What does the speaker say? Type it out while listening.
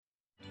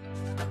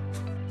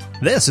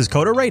This is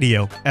Coda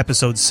Radio,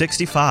 episode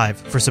 65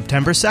 for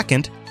September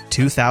 2nd,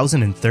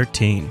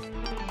 2013.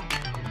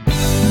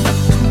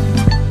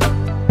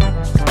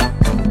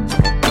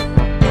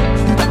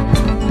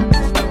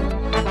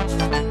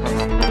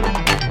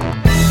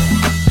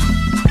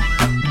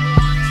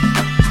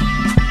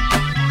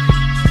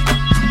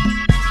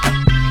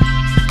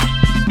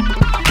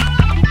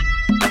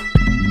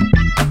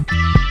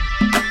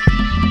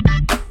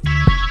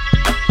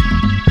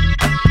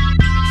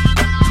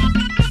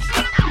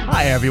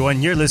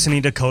 Everyone, you're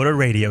listening to Coda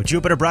Radio,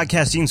 Jupiter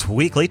Broadcasting's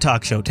weekly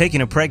talk show,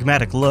 taking a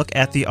pragmatic look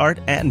at the art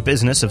and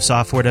business of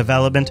software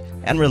development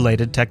and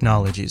related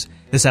technologies.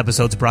 This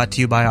episode's brought to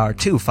you by our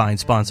two fine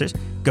sponsors,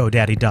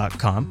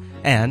 GoDaddy.com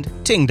and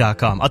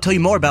Ting.com. I'll tell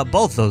you more about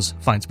both those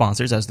fine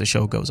sponsors as the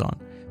show goes on.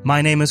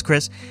 My name is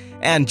Chris,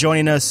 and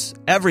joining us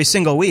every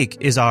single week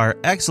is our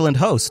excellent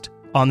host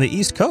on the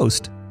East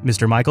Coast,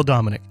 Mr. Michael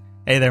Dominic.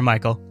 Hey there,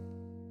 Michael.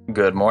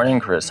 Good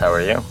morning, Chris. How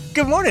are you?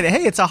 Good morning.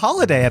 Hey, it's a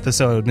holiday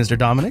episode, Mr.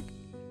 Dominic.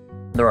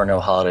 There are no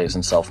holidays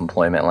in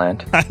self-employment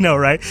land. I know,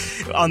 right?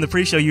 On the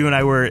pre-show, you and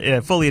I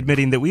were fully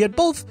admitting that we had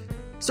both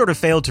sort of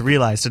failed to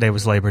realize today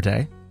was Labor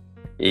Day.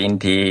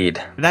 Indeed.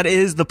 That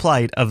is the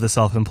plight of the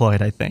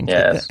self-employed, I think.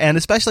 Yes. And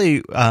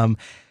especially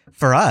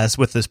for us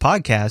with this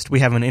podcast, we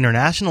have an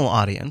international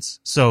audience.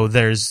 So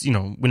there's,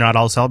 we're not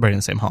all celebrating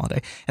the same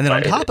holiday. And then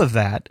on top of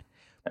that,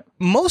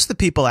 most of the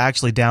people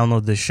actually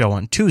download this show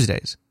on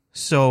Tuesdays.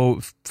 So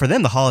for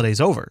them, the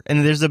holiday's over.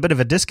 And there's a bit of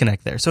a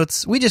disconnect there. So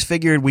we just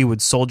figured we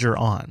would soldier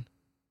on.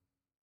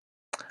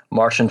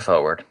 Marching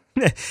forward.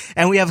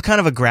 And we have kind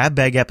of a grab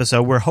bag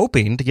episode. We're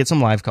hoping to get some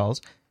live calls.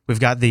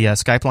 We've got the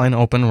Skype line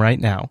open right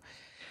now.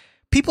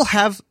 People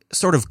have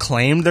sort of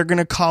claimed they're going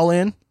to call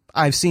in.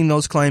 I've seen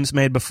those claims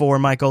made before,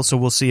 Michael, so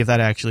we'll see if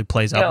that actually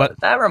plays out. But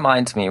that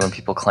reminds me when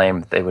people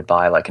claim they would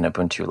buy like an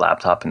Ubuntu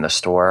laptop in the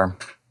store.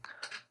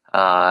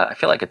 I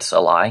feel like it's a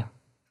lie.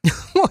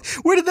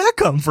 Where did that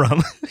come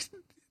from?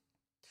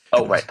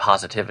 Oh, right.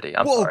 Positivity.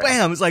 I'm sorry.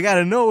 Bam. It's like out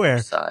of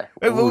nowhere. Sigh.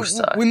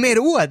 We made it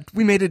what?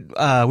 We made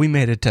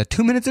it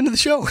 2 minutes into the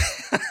show.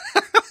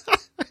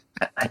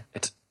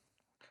 It's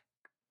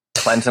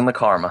cleansing the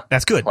karma.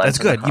 That's good. That's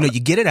good. You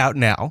get it out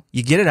now.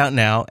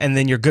 And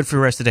then you're good for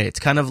the rest of the day. It's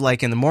kind of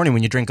like in the morning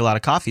when you drink a lot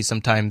of coffee.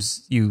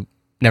 Sometimes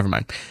never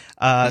mind.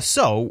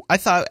 So I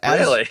thought,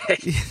 really?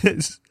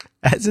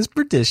 As is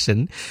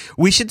tradition,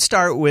 we should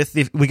start with,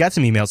 we got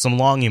some emails, some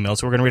long emails,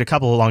 so we're going to read a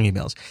couple of long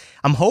emails.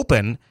 I'm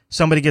hoping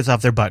somebody gets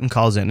off their butt and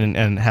calls in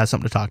and has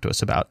something to talk to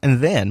us about.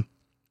 And then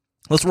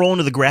let's roll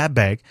into the grab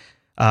bag.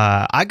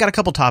 I got a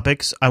couple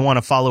topics. I want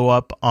to follow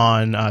up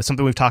on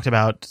something we've talked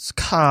about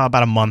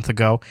about a month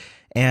ago.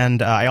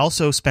 And I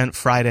also spent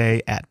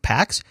Friday at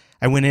PAX.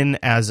 I went in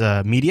as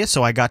a media,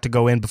 so I got to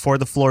go in before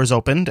the floors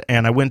opened,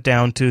 and I went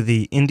down to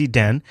the Indie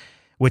Den,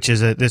 which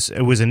is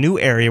it was a new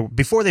area.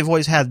 Before, they've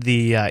always had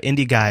the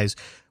indie guys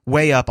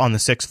way up on the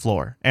 6th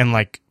floor and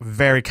like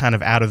very kind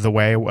of out of the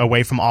way,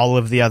 away from all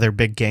of the other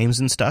big games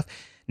and stuff.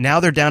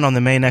 Now they're down on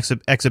the main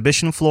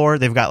exhibition floor.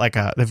 They've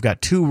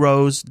got 2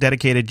 rows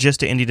dedicated just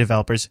to indie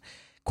developers,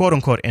 quote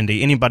unquote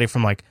indie. Anybody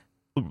from like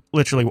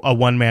literally a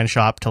one-man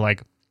shop to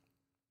like,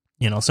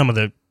 some of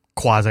the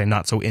quasi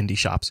not so indie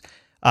shops.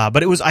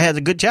 But I had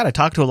a good chat. I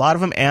talked to a lot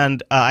of them,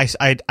 and I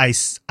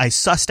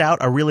sussed out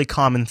a really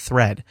common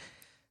thread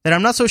that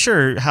I'm not so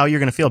sure how you're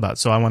going to feel about,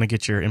 so I want to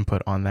get your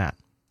input on that.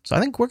 So I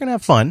think we're going to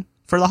have fun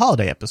for the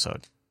holiday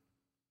episode.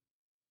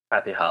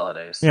 Happy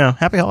holidays. Yeah,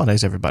 happy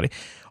holidays, everybody.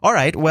 All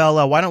right,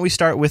 well, why don't we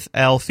start with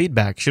L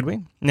feedback, should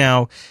we?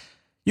 Now,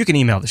 you can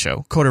email the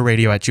show,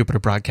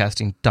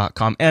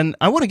 codaradio@jupiterbroadcasting.com, and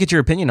I want to get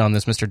your opinion on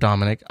this, Mr.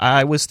 Dominic.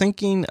 I was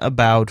thinking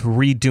about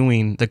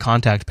redoing the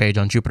contact page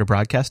on Jupiter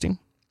Broadcasting.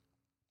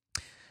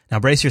 Now,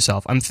 brace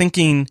yourself. I'm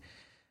thinking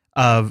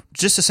of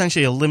just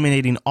essentially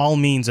eliminating all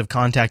means of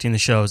contacting the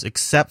shows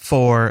except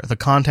for the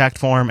contact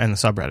form and the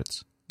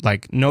subreddits.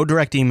 Like, no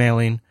direct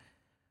emailing,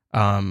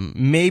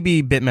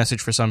 maybe BitMessage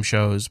for some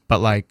shows, but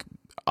like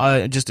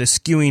just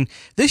eschewing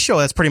this show.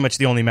 That's pretty much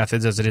the only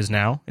methods as it is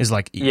now, is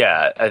like...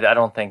 Yeah, I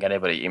don't think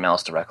anybody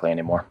emails directly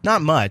anymore.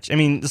 Not much. I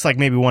mean, it's like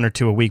maybe 1 or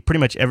 2 a week. Pretty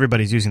much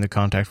everybody's using the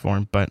contact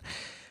form, but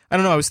I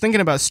don't know. I was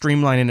thinking about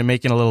streamlining and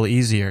making it a little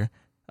easier.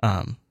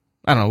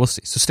 I don't know. We'll see.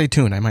 So stay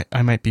tuned.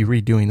 I might be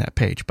redoing that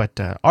page. But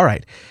all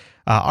right.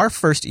 Our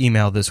first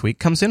email this week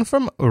comes in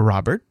from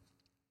Robert.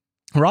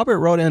 Robert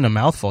wrote in a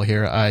mouthful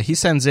here. He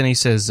sends in, he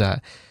says,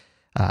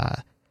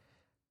 our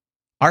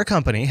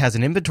company has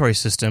an inventory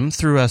system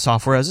through a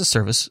software as a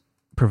service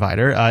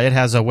provider. It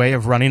has a way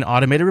of running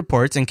automated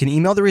reports and can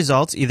email the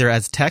results either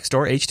as text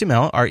or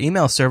HTML. Our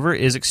email server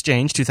is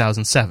Exchange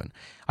 2007.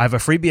 I have a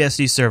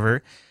FreeBSD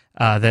server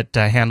that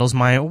handles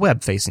my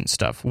web-facing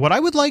stuff. What I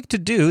would like to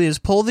do is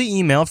pull the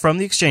email from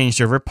the Exchange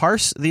server,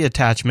 parse the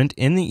attachment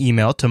in the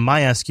email to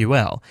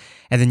MySQL,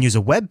 and then use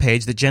a web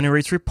page that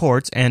generates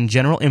reports and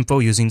general info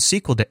using a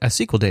SQL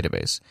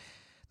database.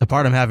 The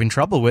part I'm having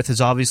trouble with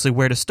is obviously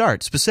where to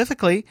start.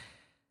 Specifically,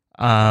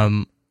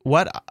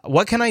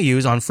 what can I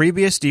use on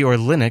FreeBSD or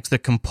Linux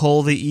that can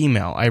pull the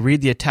email? I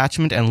read the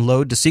attachment and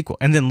load to SQL,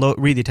 and then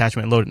read the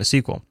attachment and load it into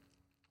SQL.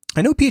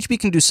 I know PHP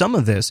can do some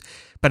of this,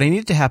 but I need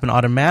it to happen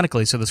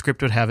automatically so the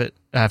script would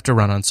have to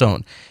run on its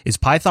own. Is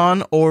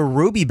Python or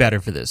Ruby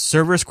better for this?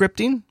 Server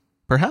scripting?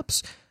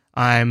 Perhaps?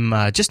 I'm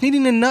just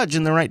needing a nudge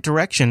in the right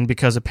direction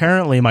because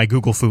apparently my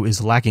Google foo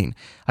is lacking.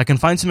 I can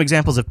find some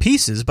examples of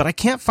pieces, but I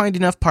can't find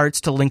enough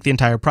parts to link the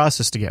entire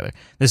process together.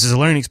 This is a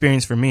learning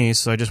experience for me,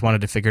 so I just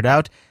wanted to figure it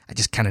out. I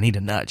just kind of need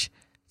a nudge.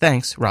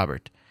 Thanks,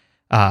 Robert.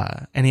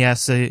 And he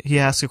asks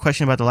a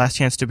question about the last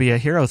chance to be a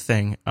hero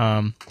thing.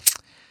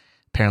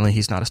 Apparently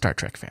he's not a Star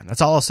Trek fan.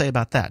 That's all I'll say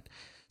about that.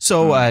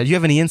 So, do you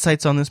have any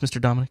insights on this, Mr.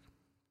 Dominic?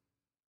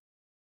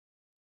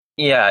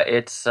 Yeah,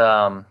 it's,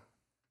 again,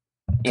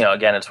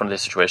 it's one of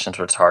these situations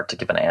where it's hard to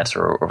give an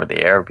answer over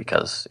the air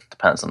because it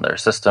depends on their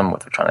system,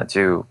 what they're trying to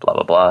do, blah,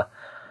 blah,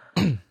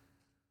 blah.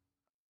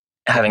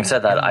 Having said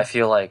that, I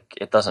feel like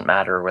it doesn't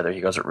matter whether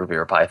he goes with Ruby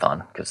or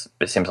Python because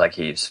it seems like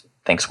he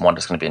thinks one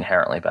is going to be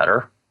inherently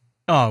better.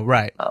 Oh,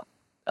 right.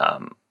 I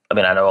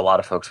know a lot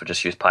of folks would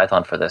just use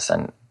Python for this,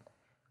 and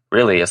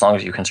really, as long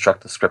as you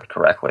construct the script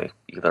correctly,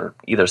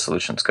 either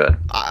solution's good.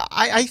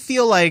 I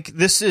feel like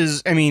this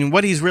is,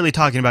 what he's really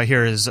talking about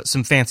here is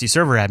some fancy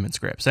server admin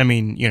scripts. Right.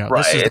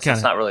 This is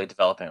it's not really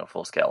developing a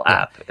full-scale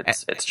app.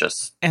 It's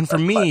just... And for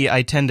me,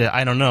 I tend to,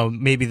 I don't know,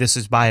 maybe this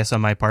is bias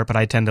on my part, but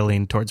I tend to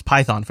lean towards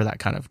Python for that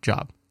kind of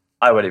job.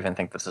 I would even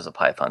think this is a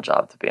Python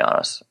job, to be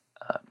honest.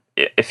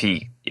 If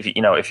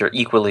you're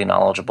equally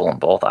knowledgeable in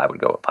both, I would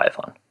go with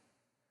Python.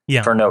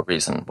 Yeah. For no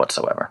reason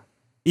whatsoever.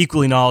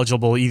 Equally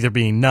knowledgeable, either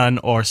being none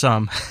or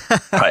some.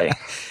 Right.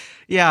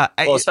 Yeah.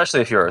 Well,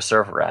 especially if you're a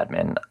server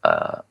admin,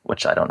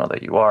 which I don't know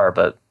that you are,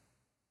 but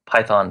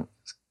Python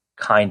is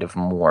kind of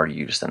more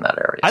used in that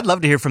area. I'd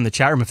love to hear from the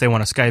chat room if they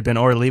want to Skype in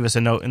or leave us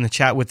a note in the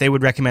chat what they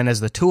would recommend as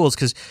the tools,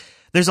 because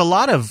there's a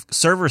lot of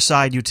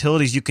server-side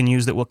utilities you can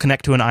use that will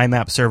connect to an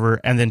IMAP server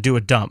and then do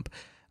a dump.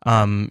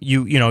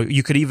 You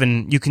can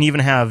even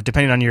have,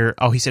 depending on your,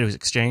 he said it was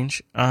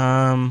Exchange.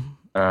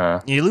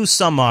 You lose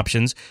some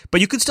options,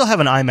 but you could still have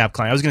an IMAP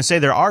client. I was going to say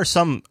there are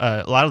some,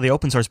 a lot of the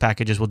open source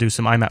packages will do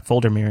some IMAP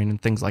folder mirroring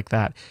and things like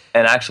that.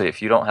 And actually,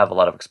 if you don't have a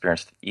lot of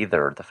experience with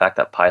either, the fact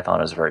that Python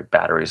is very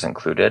batteries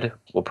included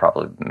will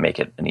probably make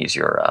it an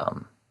easier,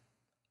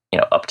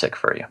 uptick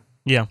for you.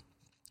 Yeah.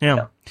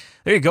 There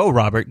you go,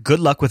 Robert. Good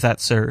luck with that,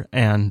 sir.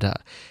 And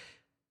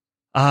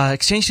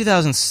Exchange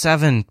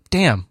 2007,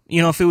 damn.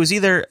 If it was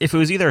either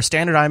a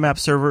standard IMAP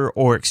server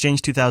or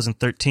Exchange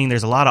 2013,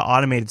 there's a lot of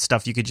automated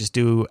stuff you could just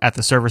do at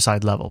the server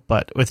side level.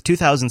 But with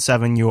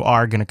 2007, you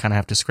are going to kind of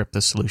have to script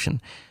this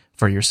solution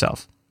for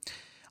yourself.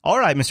 All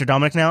right, Mr.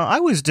 Dominic. Now, I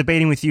was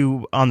debating with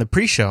you on the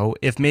pre-show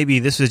if maybe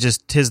this was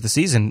just 'tis the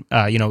season.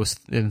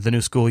 The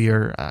new school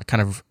year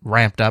kind of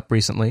ramped up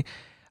recently.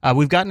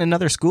 We've gotten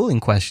another schooling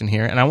question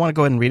here, and I want to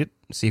go ahead and read it,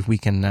 see if we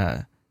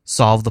can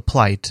solve the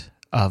plight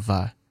of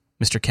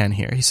Mr. Ken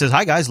here. He says,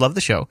 "Hi guys, love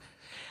the show.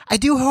 I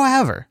do,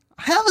 however,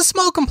 have a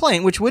small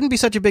complaint, which wouldn't be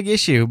such a big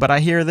issue, but I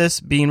hear this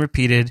being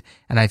repeated,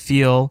 and I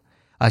feel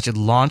I should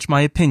launch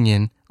my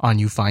opinion on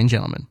you fine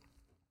gentlemen.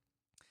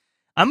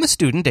 I'm a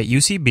student at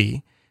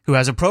UCB who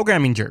has a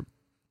programming gerb,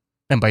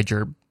 and by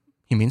gerb,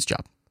 he means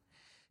job.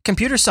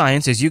 Computer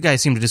science, as you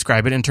guys seem to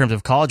describe it in terms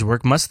of college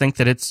work, must think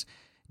that it's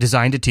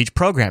designed to teach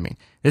programming.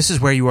 This is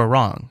where you are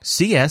wrong.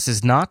 CS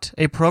is not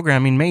a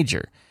programming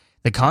major.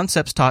 The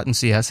concepts taught in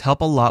CS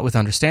help a lot with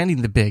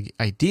understanding the big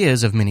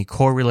ideas of many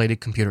core-related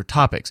computer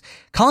topics.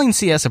 Calling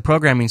CS a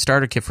programming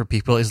starter kit for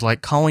people is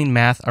like calling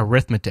math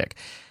arithmetic.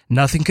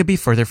 Nothing could be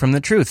further from the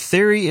truth.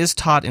 Theory is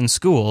taught in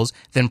schools,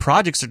 then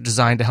projects are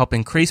designed to help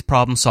increase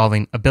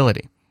problem-solving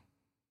ability.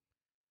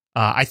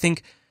 I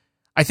think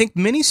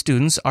many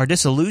students are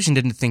disillusioned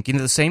into thinking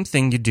the same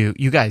thing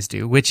you guys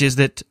do, which is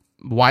that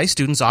why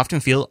students often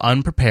feel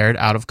unprepared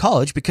out of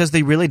college because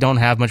they really don't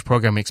have much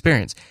programming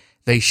experience.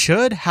 They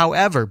should,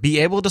 however, be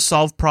able to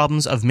solve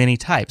problems of many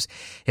types.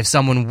 If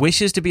someone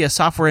wishes to be a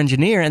software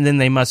engineer and then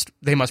they must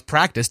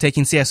practice,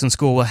 taking CS in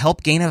school will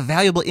help gain a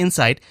valuable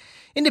insight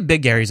into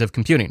big areas of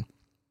computing.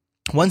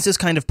 Once this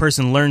kind of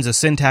person learns the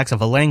syntax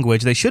of a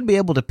language, they should be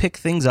able to pick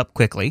things up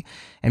quickly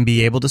and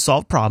be able to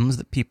solve problems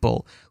that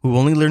people who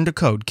only learn to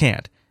code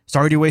can't.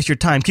 Sorry to waste your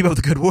time. Keep up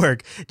the good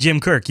work. Jim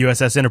Kirk,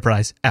 USS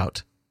Enterprise,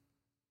 out."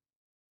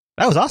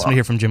 That was awesome to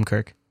hear from Jim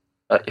Kirk.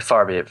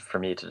 Far be it for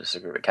me to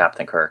disagree with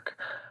Captain Kirk.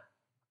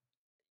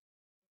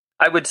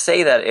 I would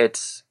say that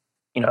it's,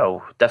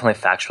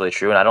 definitely factually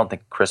true, and I don't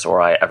think Chris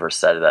or I ever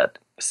said that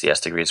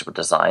CS degrees were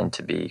designed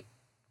to be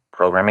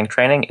programming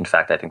training. In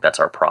fact, I think that's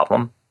our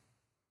problem,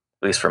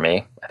 at least for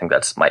me. I think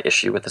that's my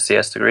issue with the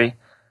CS degree.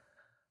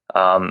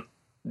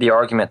 The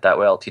argument that,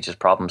 it teaches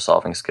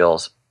problem-solving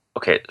skills,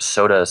 okay,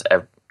 so does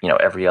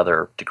every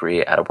other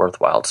degree at a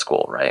worthwhile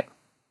school, right?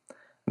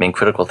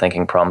 Critical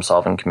thinking,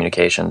 problem-solving,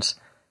 communications,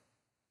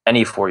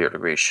 any four-year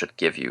degree should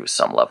give you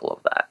some level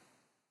of that,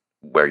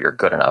 where you're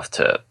good enough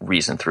to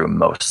reason through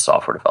most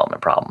software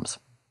development problems.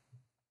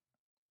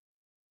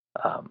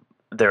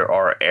 There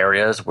are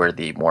areas where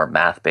the more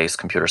math-based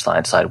computer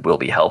science side will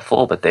be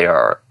helpful, but they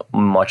are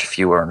much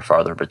fewer and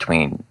farther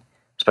between,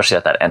 especially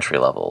at that entry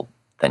level,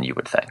 than you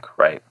would think,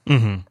 right?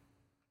 Mm-hmm.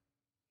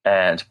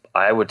 And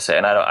I would say,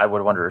 and I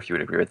would wonder if you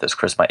would agree with this,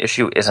 Chris, my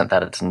issue isn't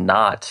that it's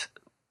not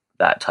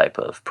that type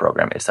of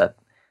program. It's that,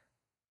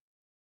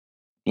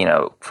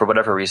 for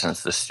whatever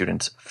reasons, the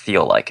students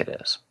feel like it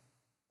is,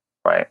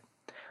 right?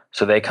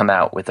 So they come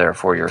out with their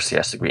 4-year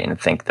CS degree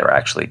and think they're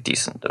actually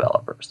decent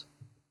developers.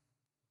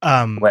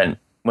 When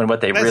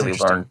what they really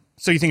learn.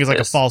 So you think it's like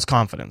a false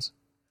confidence?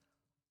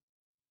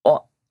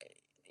 Well,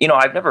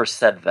 I've never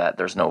said that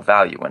there's no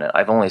value in it.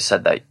 I've only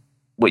said that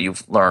what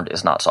you've learned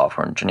is not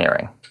software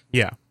engineering.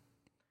 Yeah.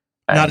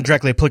 Not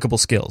directly applicable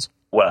skills.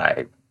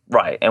 Right.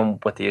 And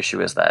what the issue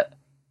is that,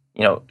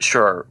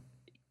 sure,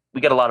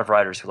 we get a lot of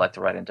writers who like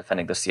to write in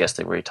defending the CS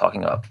degree,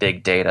 talking about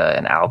big data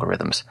and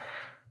algorithms.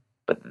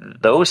 But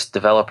those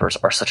developers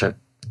are such a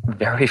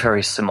very,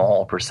 very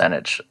small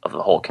percentage of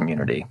the whole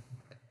community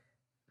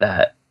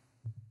that,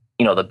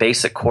 the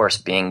basic course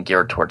being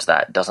geared towards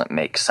that doesn't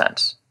make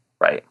sense,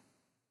 right?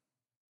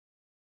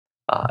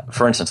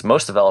 For instance,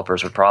 most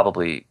developers would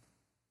probably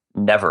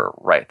never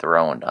write their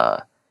own,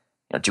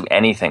 do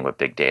anything with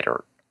big data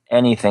or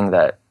anything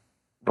that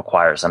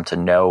requires them to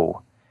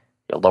know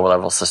lower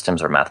level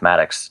systems or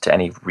mathematics to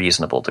any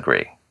reasonable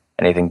degree,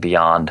 anything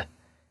beyond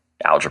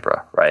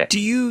algebra, right? Do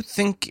you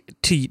think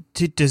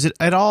does it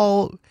at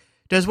all?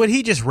 Does what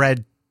he just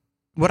read,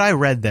 what I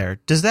read there,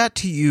 does that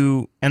to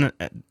you? And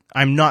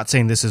I'm not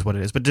saying this is what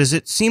it is, but does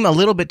it seem a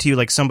little bit to you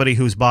like somebody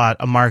who's bought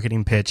a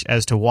marketing pitch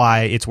as to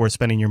why it's worth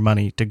spending your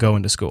money to go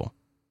into school?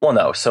 Well,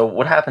 no. So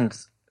what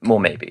happens? Well,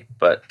 maybe,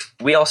 but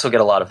we also get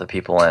a lot of the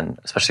people in,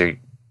 especially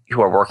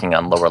who are working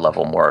on lower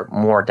level,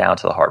 more down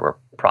to the hardware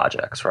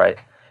projects, right?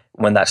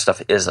 When that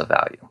stuff is of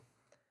value.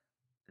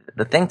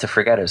 The thing to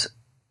forget is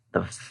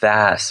the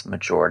vast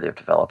majority of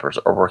developers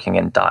are working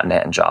in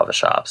 .NET and Java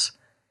shops,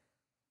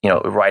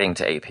 writing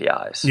to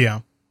APIs.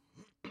 Yeah.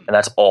 And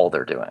that's all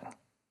they're doing.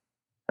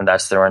 And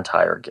that's their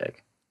entire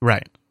gig.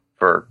 Right.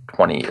 For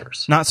 20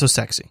 years. Not so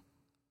sexy.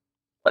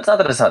 It's not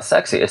that it's not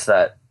sexy, it's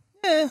that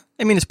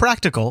it's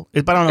practical,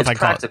 but I don't know if I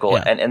call it. It's practical,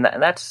 and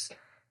that's.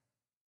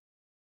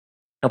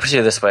 I'll put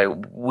it this way: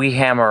 we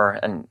hammer,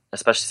 and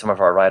especially some of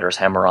our writers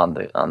hammer on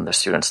the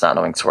students not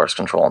knowing source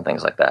control and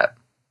things like that.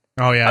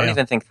 Oh yeah. I don't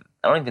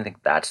even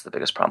think that's the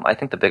biggest problem. I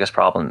think the biggest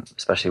problem,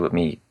 especially with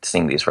me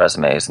seeing these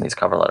resumes and these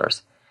cover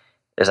letters,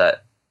 is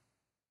that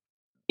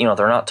they're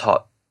not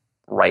taught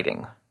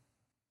writing,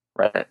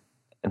 right?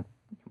 In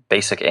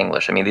basic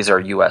English. I mean, these are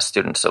U.S.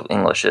 students, so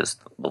English is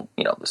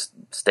the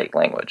state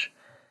language.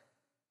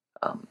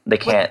 They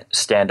can't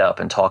stand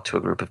up and talk to a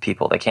group of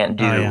people. They can't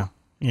do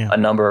a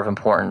number of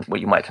important, what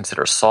you might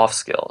consider soft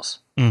skills.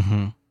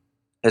 Mm-hmm.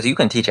 Because you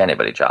can teach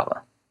anybody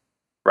Java,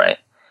 right?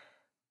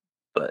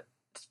 But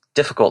it's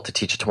difficult to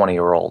teach a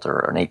 20-year-old or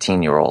an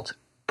 18-year-old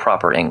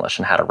proper English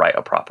and how to write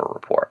a proper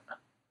report.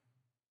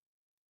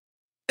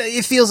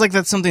 It feels like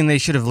that's something they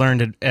should have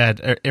learned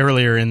at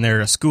earlier in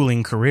their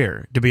schooling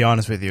career, to be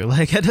honest with you.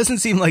 Like, it doesn't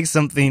seem like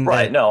something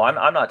Right, no,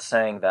 I'm not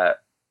saying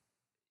that,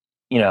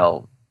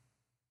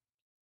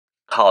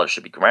 college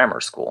should be grammar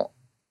school.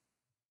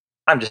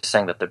 I'm just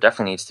saying that there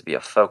definitely needs to be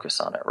a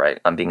focus on it, right?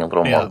 On being a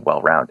little more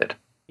well-rounded.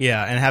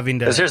 Yeah, and having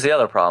to... Because here's the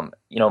other problem.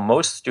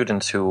 Most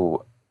students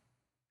who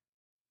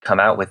come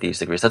out with these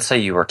degrees, let's say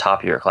you were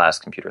top of your class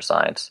computer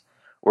science,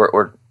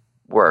 or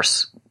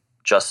worse,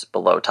 just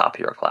below top of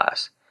your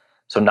class.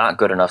 So not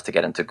good enough to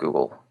get into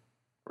Google,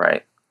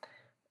 right?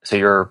 So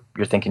you're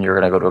thinking you're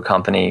going to go to a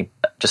company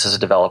just as a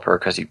developer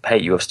because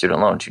you have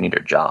student loans, you need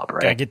a job,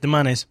 right? Gotta get the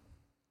monies.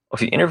 Well,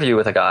 if you interview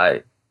with a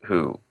guy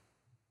who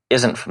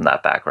isn't from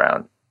that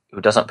background,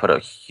 who doesn't put a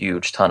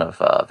huge ton of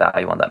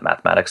value on that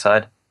mathematics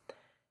side,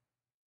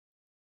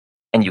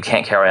 and you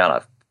can't carry on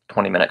a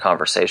 20-minute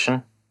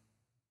conversation,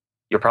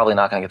 you're probably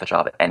not going to get the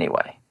job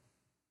anyway.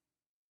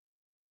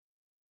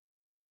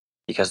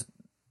 Because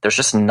there's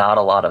just not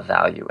a lot of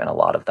value in a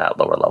lot of that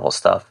lower level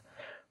stuff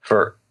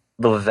for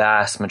the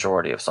vast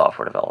majority of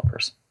software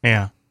developers.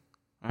 Yeah.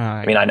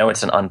 I mean, I know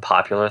it's an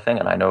unpopular thing,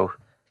 and I know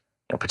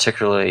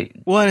particularly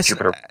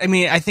Jupyter. I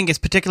mean, I think it's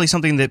particularly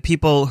something that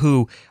people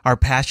who are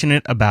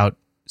passionate about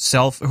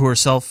who are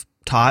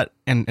self-taught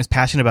and is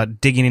passionate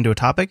about digging into a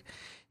topic,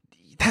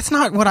 that's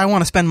not what I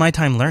want to spend my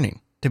time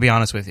learning, to be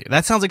honest with you.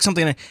 That sounds like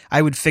something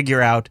I would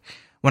figure out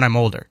when I'm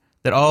older.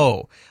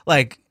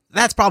 That,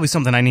 that's probably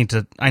something I need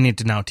to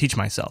now teach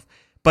myself.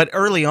 But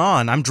early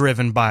on, I'm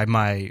driven by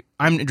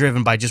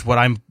just what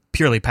I'm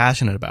purely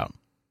passionate about.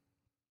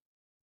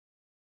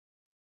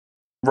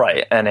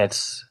 Right, and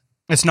it's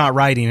not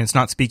writing, it's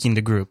not speaking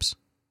to groups.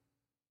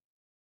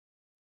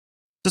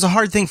 It's a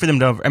hard thing for them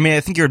to... I mean, I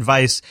think your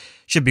advice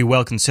should be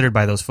well considered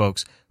by those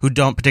folks who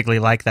don't particularly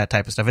like that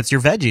type of stuff. It's your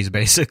veggies,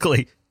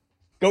 basically.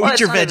 Go eat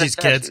your veggies,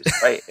 kids.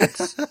 Right?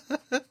 It's,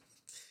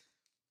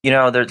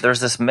 there's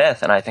this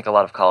myth, and I think a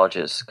lot of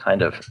colleges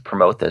kind of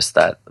promote this,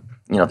 that,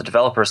 the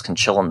developers can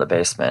chill in the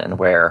basement and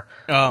wear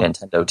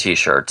Nintendo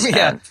T-shirts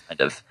and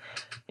kind of,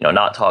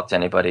 not talk to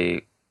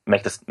anybody,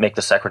 make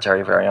the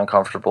secretary very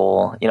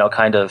uncomfortable,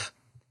 kind of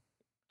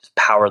just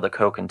power the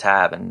Coke and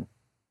tab and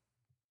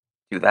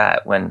do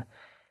that, when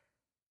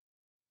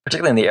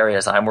particularly in the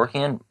areas I'm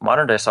working in,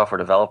 modern day software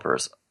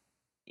developers,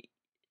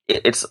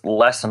 it's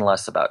less and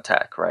less about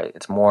tech, right?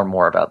 It's more and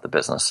more about the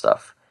business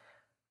stuff.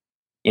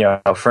 You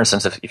know, for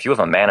instance, if you have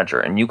a manager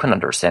and you can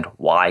understand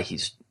why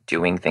he's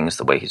doing things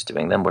the way he's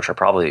doing them, which are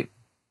probably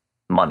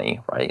money,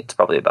 right? It's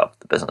probably about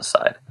the business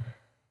side.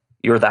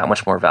 You're that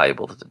much more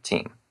valuable to the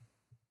team.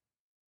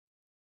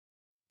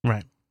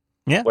 Right.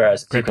 Yeah.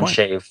 Whereas if you can point.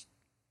 shave,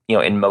 you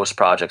know, in most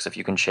projects, if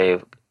you can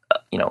shave,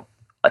 you know,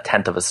 a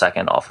tenth of a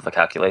second off of a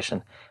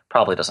calculation,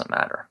 probably doesn't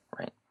matter,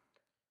 right?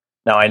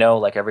 Now, I know,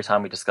 like, every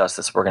time we discuss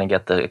this, we're going to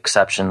get the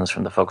exceptions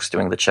from the folks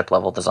doing the chip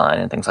level design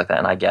and things like that,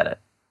 and I get it.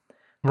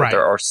 But Right.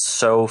 there are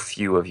so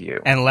few of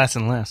you. And less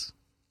and less.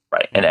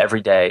 Right. And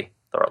every day,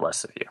 there are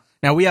less of you.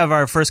 Now, we have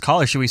our first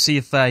caller. Should we see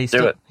if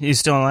he's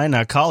still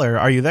online? Caller,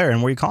 are you there?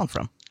 And where are you calling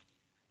from?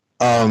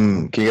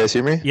 Can you guys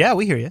hear me? Yeah,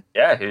 we hear you.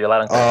 Yeah, hear you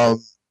loud and clear.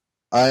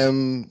 I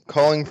am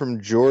calling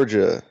from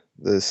Georgia,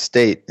 the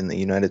state in the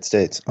United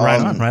States.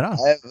 Right on.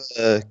 I have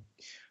a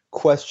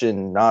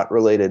question not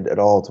related at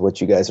all to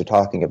what you guys are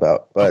talking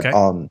about, but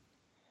Okay.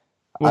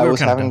 I was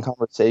having a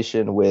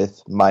conversation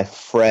with my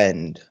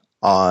friend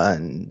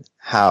on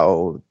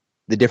how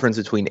the difference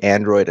between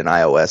Android and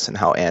iOS and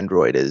how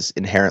Android is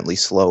inherently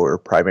slower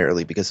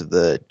primarily because of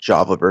the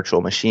Java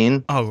virtual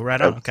machine. Oh, right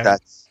on. Okay.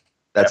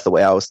 That's the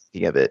way I was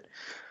thinking of it.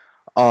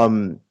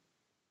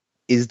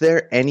 Is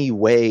there any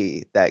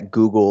way that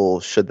Google,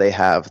 should they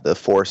have the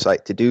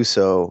foresight to do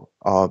so,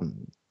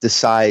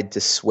 decide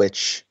to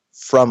switch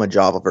from a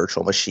Java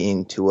virtual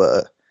machine to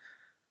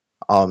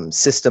a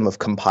system of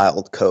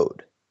compiled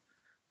code?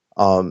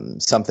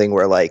 Something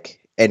where, like,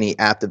 any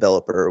app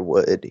developer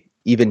would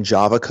even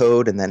Java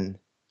code and then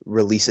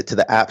release it to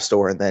the App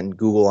Store, and then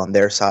Google on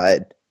their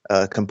side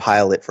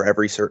compile it for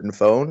every certain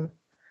phone.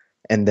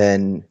 And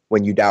then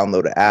when you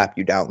download an app,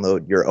 you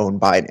download your own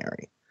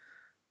binary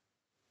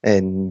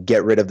and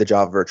get rid of the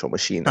Java virtual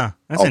machine.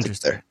 That's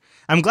interesting.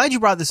 I'm glad you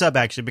brought this up,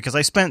 actually, because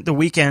I spent the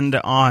weekend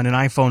on an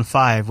iPhone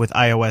 5 with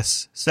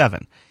iOS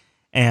 7.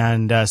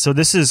 And so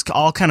this is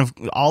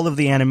all of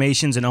the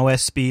animations and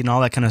OS speed and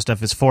all that kind of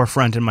stuff is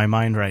forefront in my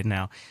mind right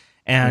now.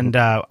 And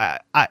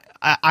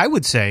I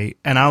would say,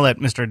 and I'll let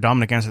Mr.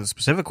 Dominic answer the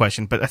specific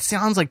question, but it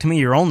sounds like to me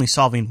you're only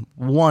solving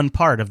one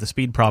part of the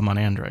speed problem on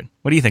Android.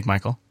 What do you think,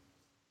 Michael?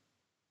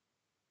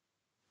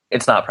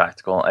 It's not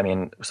practical. I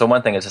mean, so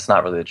one thing is it's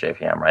not really the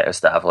JVM, right?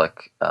 It's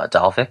Davlik.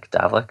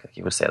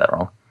 You would say that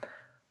wrong.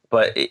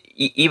 But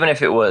even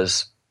if it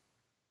was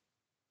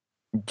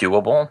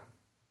doable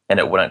and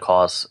it wouldn't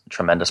cause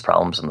tremendous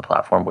problems in the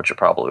platform, which it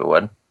probably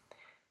would,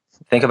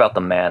 think about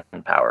the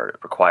manpower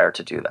required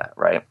to do that,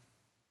 right?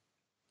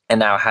 And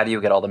now how do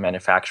you get all the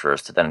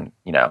manufacturers to then,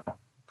 you know,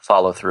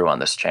 follow through on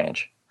this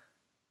change?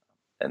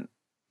 And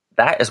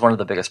that is one of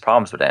the biggest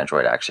problems with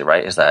Android, actually,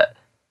 right? Is that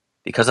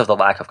because of the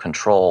lack of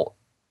control,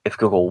 if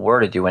Google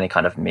were to do any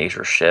kind of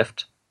major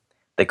shift,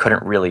 they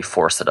couldn't really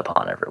force it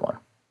upon everyone.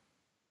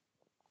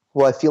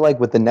 Well, I feel like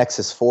with the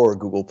Nexus 4,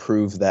 Google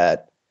proved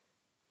that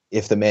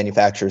if the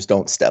manufacturers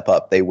don't step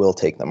up, they will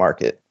take the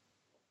market.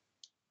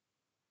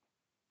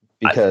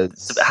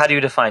 Because how do you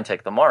define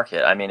take the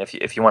market? I mean, if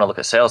you want to look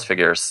at sales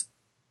figures,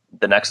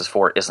 the Nexus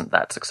 4 isn't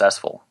that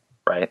successful,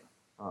 right?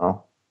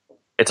 Oh.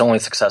 It's only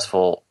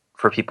successful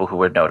for people who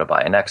would know to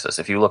buy a Nexus.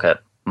 If you look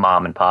at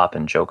mom and pop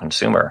and Joe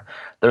Consumer,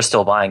 they're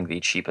still buying the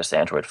cheapest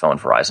Android phone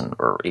Verizon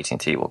or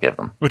AT&T will give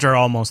them. Which are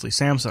all mostly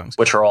Samsungs.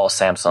 Which are all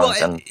Samsungs.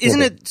 Well,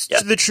 isn't it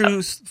the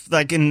truth,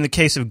 like in the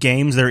case of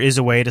games, there is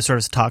a way to sort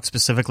of talk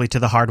specifically to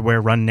the hardware,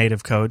 run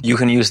native code? You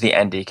can use the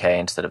NDK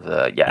instead of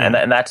the,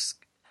 and that's,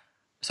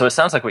 so it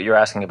sounds like what you're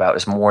asking about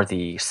is more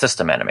the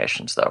system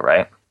animations though,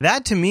 right?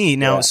 That to me,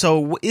 now,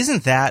 so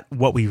isn't that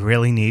what we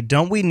really need?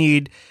 Don't we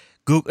need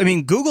Google? I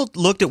mean, Google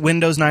looked at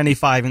Windows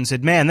 95 and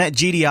said, man, that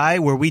GDI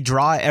where we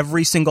draw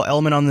every single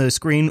element on the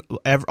screen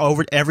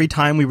every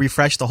time we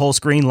refresh the whole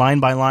screen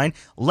line by line,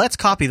 let's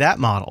copy that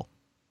model.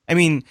 I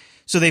mean,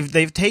 so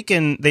they've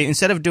taken,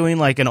 instead of doing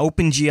like an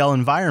OpenGL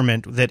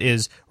environment that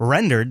is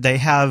rendered, they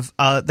have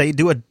they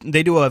do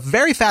a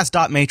very fast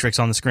dot matrix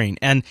on the screen,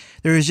 and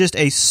there is just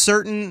a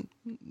certain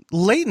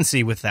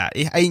latency with that.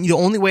 The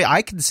only way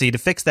I can see to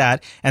fix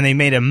that, and they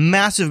made a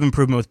massive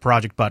improvement with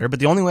Project Butter, but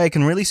the only way I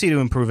can really see to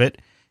improve it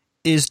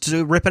is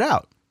to rip it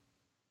out.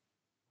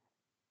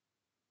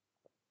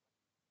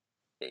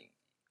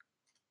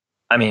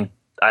 I mean,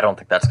 I don't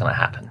think that's going to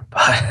happen,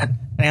 but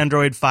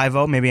Android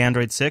 5.0, maybe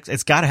Android 6,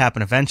 it's got to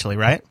happen eventually,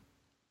 right?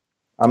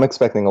 I'm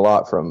expecting a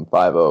lot from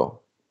 5.0.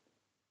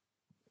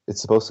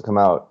 It's supposed to come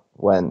out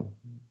when?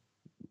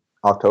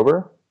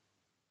 October?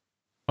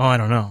 Oh, I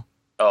don't know.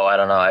 Oh, I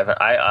don't know.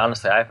 I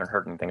honestly haven't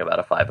heard anything about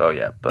a 5.0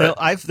 yet. But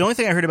the only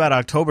thing I heard about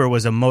October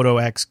was a Moto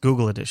X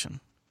Google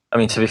edition. I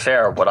mean, to be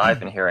fair, what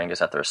I've been hearing is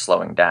that they're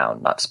slowing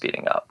down, not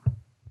speeding up.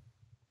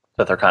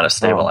 That they're kind of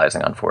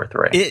stabilizing on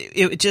 4.3.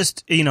 It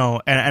just,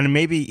 and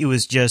maybe it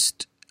was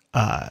just,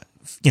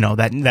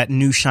 that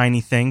new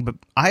shiny thing. But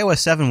iOS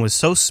 7 was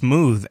so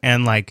smooth,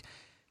 and like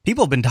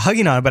people have been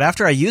tugging on it. But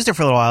after I used it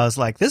for a little while, I was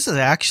like, this is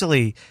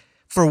actually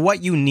for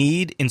what you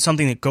need in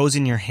something that goes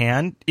in your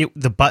hand.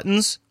 The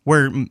buttons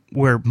were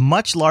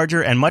much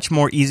larger and much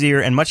more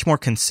easier and much more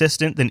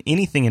consistent than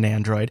anything in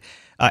Android.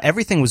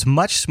 Everything was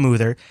much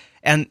smoother.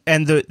 And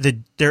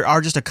there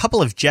are just a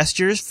couple of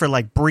gestures for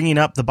like bringing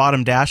up the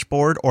bottom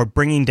dashboard or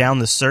bringing down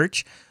the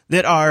search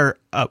that are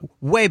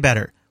way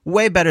better.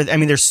 Way better. I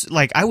mean, there's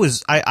like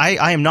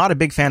I am not a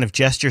big fan of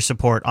gesture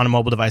support on a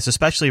mobile device,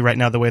 especially right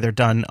now the way they're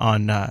done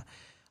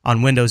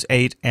on Windows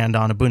 8 and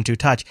on Ubuntu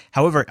Touch.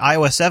 However,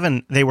 iOS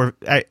 7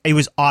 it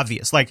was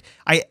obvious. Like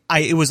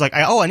it was like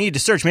I needed to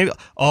search. Maybe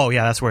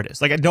that's where it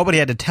is. Like nobody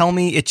had to tell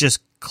me. It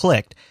just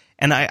clicked,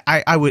 and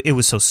it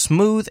was so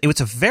smooth. It was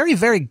a very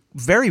very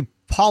very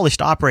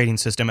polished operating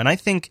system, and I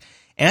think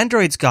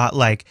Android's got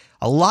like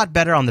a lot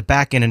better on the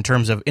back end in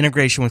terms of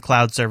integration with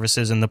cloud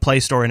services and the Play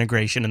Store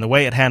integration and the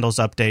way it handles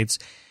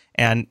updates,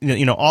 and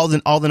all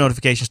the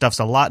notification stuff's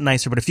a lot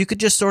nicer. But if you could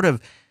just sort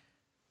of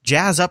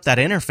jazz up that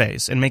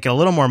interface and make it a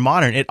little more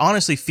modern, it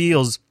honestly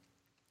feels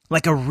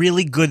like a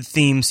really good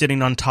theme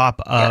sitting on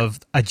top of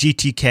a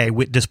GTK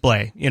with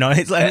display.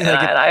 It's like, and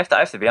I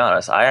have to be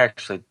honest. I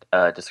actually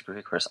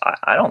disagree, Chris.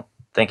 I don't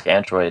think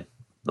Android,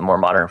 the more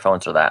modern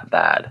phones, are that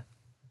bad.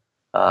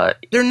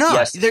 They're not.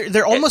 Yes,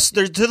 they're almost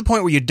they're to the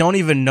point where you don't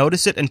even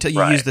notice it until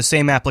you use the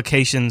same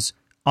applications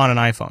on an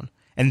iPhone,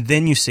 and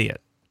then you see it,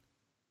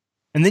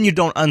 and then you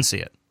don't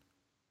unsee it.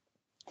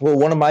 Well,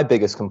 one of my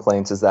biggest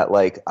complaints is that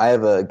like I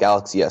have a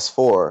Galaxy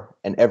S4,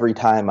 and every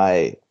time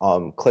I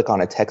click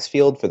on a text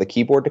field for the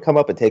keyboard to come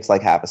up, it takes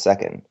like half a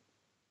second.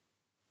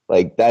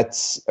 Like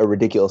that's a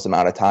ridiculous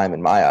amount of time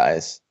in my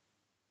eyes.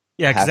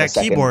 Yeah, because that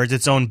keyboard's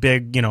its own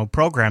big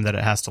program that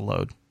it has to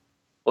load.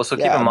 Well, so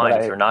keep in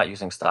mind, if you're not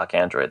using stock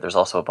Android, there's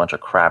also a bunch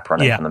of crap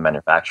running from the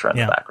manufacturer in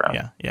the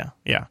background.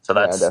 Yeah. So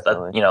that's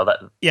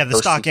the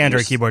stock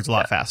Android keyboard's a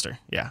lot faster.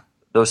 Yeah.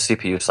 Those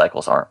CPU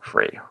cycles aren't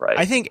free, right?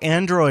 I think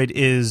Android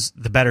is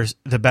the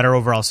better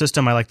overall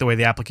system. I like the way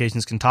the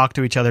applications can talk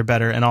to each other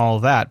better and all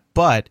of that.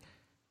 But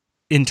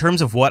in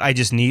terms of what I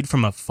just need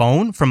from a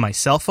phone, from my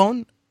cell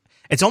phone,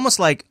 it's almost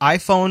like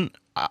iPhone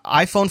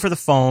for the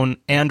phone,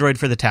 Android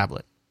for the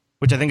tablet,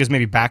 which I think is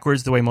maybe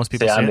backwards the way most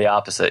people say I'm it. the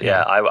opposite.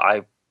 Yeah,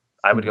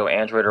 I would go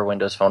Android or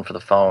Windows Phone for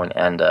the phone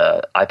and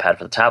iPad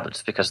for the tablet,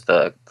 just because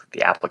the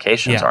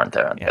applications aren't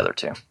there on the other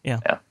two. Yeah,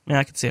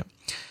 I can see it.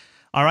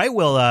 All right,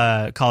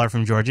 we'll caller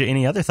from Georgia.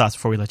 Any other thoughts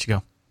before we let you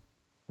go?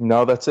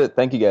 No, that's it.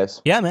 Thank you,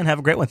 guys. Yeah, man, have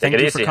a great one. Thank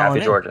you for calling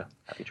in. Georgia.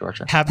 Happy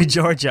Georgia. Happy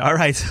Georgia. All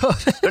right.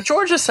 But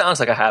Georgia sounds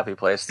like a happy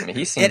place to me.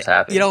 He seems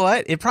happy. You know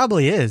what? It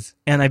probably is.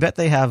 And I bet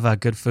they have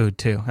good food,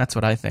 too. That's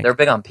what I think. They're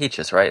big on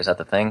peaches, right? Is that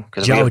the thing?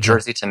 Because we have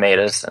Jersey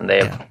tomatoes, and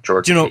they have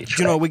Georgia peach.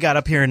 Do you know what we got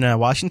up here in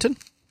Washington?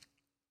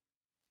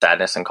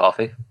 Sadness and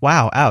coffee.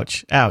 Wow,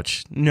 ouch.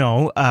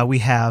 No, we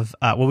have,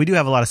 we do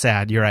have a lot of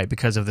sad, you're right,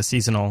 because of the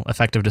seasonal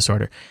affective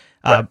disorder.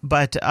 Right.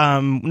 But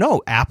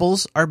no,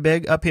 apples are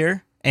big up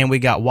here, and we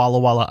got Walla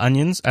Walla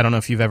onions. I don't know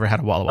if you've ever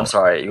had a Walla Walla. I'm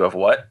sorry, you have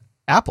what?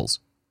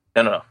 Apples.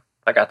 No.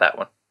 I got that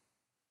one.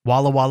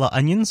 Walla Walla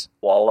onions?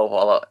 Walla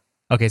Walla.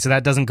 Okay, so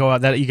that doesn't go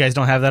out, that you guys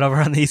don't have that over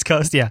on the East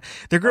Coast? Yeah,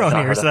 they're grown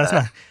here, so that's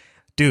not.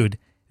 Dude,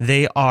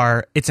 they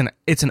are, it's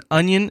an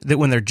onion that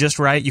when they're just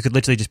right, you could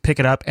literally just pick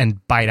it up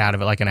and bite out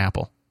of it like an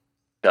apple.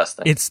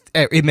 Disgusting.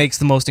 It makes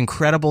the most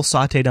incredible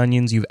sauteed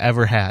onions you've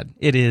ever had.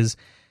 It is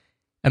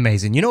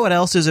amazing. You know what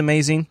else is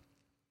amazing?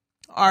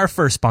 Our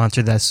first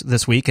sponsor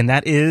this week, and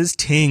that is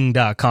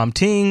Ting.com.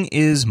 Ting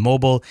is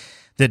mobile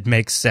that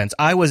makes sense.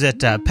 I was at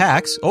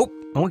PAX. Oh,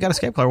 we got a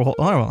Skype caller. Hold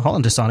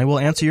on, Dasani. We'll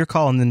answer your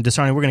call, and then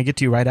Dasani, we're going to get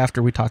to you right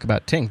after we talk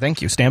about Ting.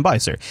 Thank you. Stand by,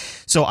 sir.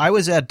 So I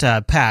was at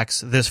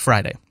PAX this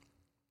Friday,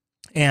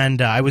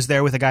 and I was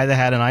there with a guy that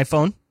had an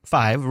iPhone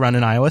 5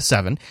 running iOS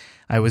 7.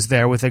 I was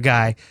there with a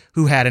guy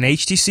who had an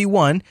HTC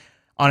One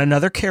on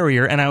another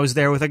carrier, and I was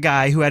there with a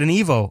guy who had an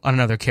Evo on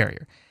another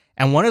carrier.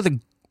 And one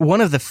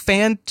of the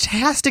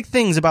fantastic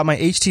things about my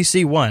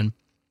HTC One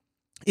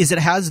is it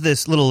has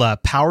this little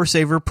power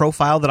saver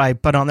profile that I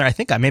put on there. I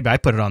think maybe I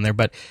put it on there,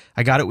 but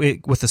I got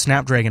it with the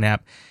Snapdragon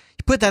app.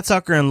 You put that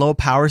sucker in low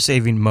power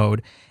saving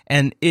mode,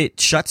 and it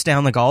shuts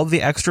down like all of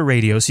the extra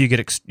radios, so you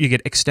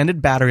get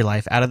extended battery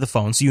life out of the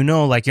phone.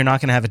 So like you're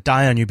not going to have it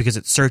die on you because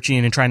it's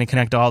searching and trying to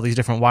connect to all these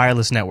different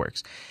wireless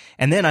networks.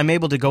 And then I'm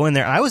able to go in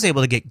there. I was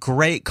able to get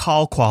great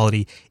call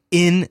quality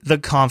in the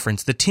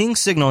conference. The Ting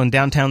signal in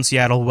downtown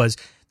Seattle was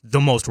the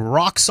most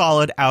rock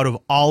solid out of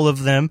all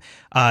of them.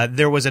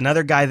 There was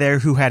another guy there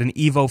who had an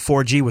Evo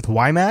 4G with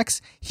WiMAX.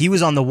 He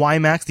was on the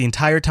WiMAX the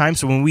entire time,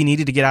 so when we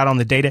needed to get out on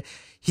the data,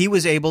 he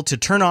was able to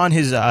turn on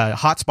his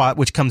hotspot,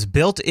 which comes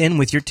built in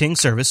with your Ting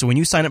service. So when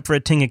you sign up for a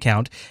Ting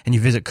account and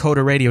you visit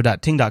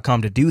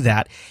codaradio.ting.com to do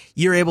that,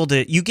 you're able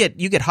to you get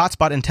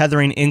hotspot and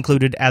tethering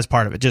included as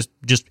part of it.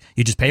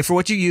 You just pay for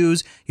what you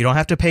use. You don't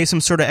have to pay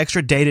some sort of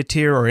extra data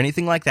tier or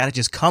anything like that. It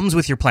just comes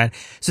with your plan.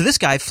 So this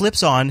guy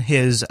flips on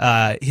his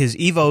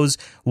Evo's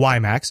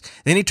WiMAX,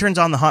 then he turns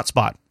on the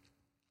hotspot.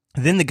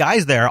 Then the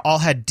guys there all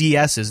had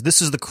DSs.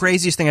 This is the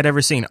craziest thing I'd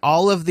ever seen.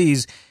 All of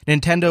these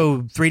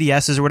Nintendo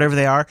 3DSs or whatever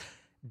they are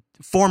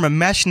form a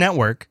mesh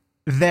network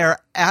there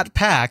at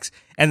PAX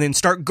and then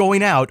start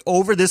going out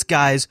over this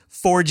guy's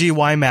 4G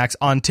WiMAX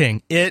on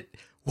Ting. It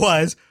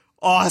was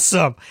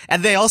awesome.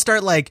 And they all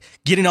start like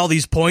getting all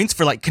these points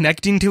for like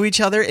connecting to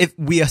each other. If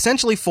we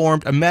essentially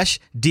formed a mesh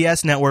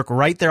DS network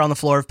right there on the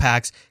floor of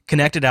PAX,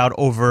 connected out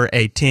over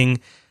a Ting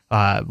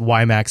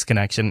WiMAX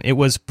connection. It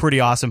was pretty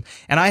awesome.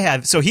 And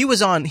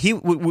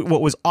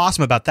what was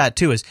awesome about that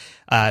too is,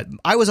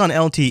 I was on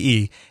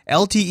LTE.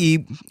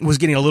 LTE was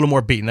getting a little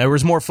more beaten. There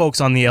was more folks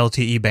on the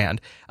LTE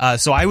band.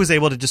 So I was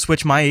able to just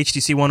switch my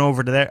HTC One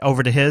over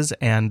to his,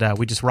 and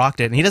we just rocked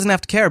it. And he doesn't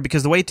have to care,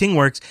 because the way Ting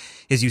works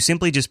is you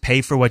simply just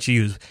pay for what you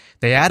use.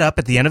 They add up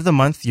at the end of the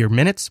month, your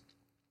minutes,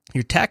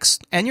 your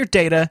text, and your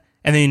data,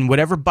 and then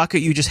whatever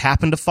bucket you just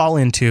happen to fall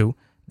into,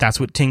 that's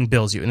what Ting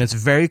bills you. And it's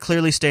very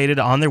clearly stated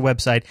on their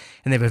website,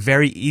 and they have a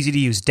very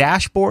easy-to-use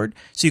dashboard,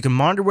 so you can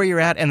monitor where you're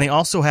at, and they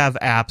also have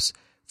apps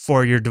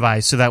for your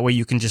device, so that way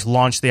you can just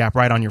launch the app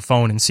right on your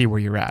phone and see where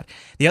you're at.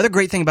 The other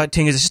great thing about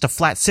Ting is it's just a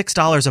flat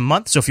 $6 a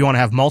month, so if you want to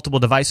have multiple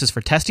devices for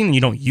testing and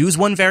you don't use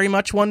one very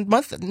much one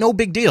month, no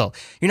big deal.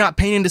 You're not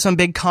paying into some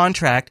big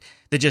contract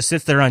that just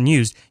sits there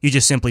unused. You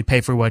just simply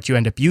pay for what you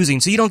end up using,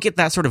 so you don't get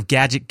that sort of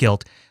gadget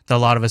guilt that a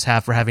lot of us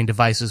have for having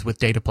devices with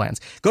data plans.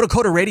 Go to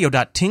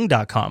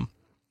coderradio.ting.com.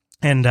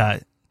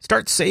 and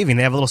start saving.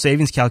 They have a little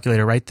savings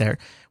calculator right there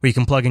where you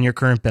can plug in your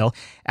current bill.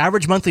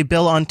 Average monthly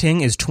bill on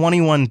Ting is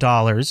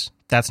 $21.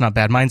 That's not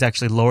bad. Mine's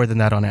actually lower than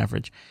that on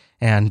average.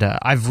 And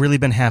I've really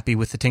been happy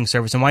with the Ting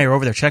service. And while you're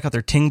over there, check out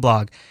their Ting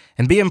blog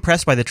and be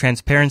impressed by the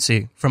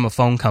transparency from a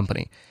phone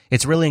company.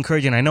 It's really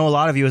encouraging. I know a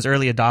lot of you as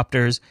early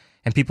adopters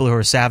and people who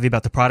are savvy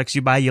about the products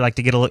you buy, you like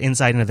to get a little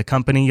insight into the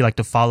company. You like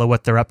to follow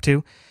what they're up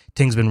to.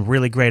 Ting's been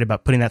really great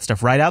about putting that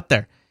stuff right out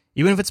there.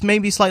 Even if it's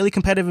maybe slightly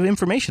competitive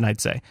information, I'd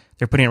say.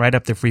 They're putting it right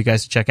up there for you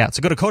guys to check out.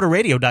 So go to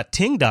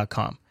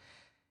coderradio.ting.com.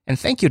 And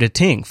thank you to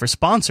Ting for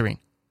sponsoring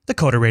the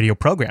Coder Radio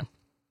program.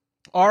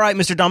 All right,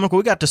 Mr. Dominic,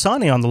 we got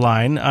Dasani on the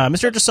line.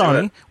 Mr.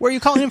 Dasani, where are you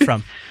calling in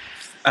from?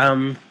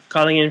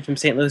 Calling in from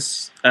St.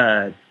 Louis,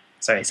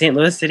 St.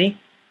 Louis City.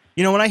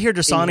 You know, when I hear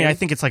Dasani, I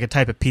think it's like a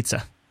type of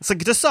pizza. It's like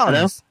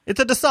Dasani. It's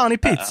a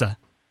Dasani pizza.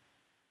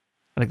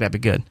 I think that'd be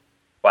good.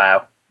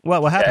 Wow.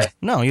 What happened? Okay.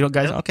 No, you don't,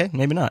 guys. Okay,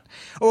 maybe not.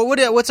 Or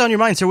what's on your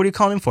mind, sir? What are you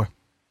calling in for?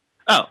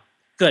 Oh,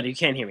 good. You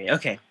can't hear me.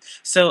 Okay,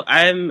 so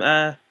I'm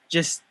I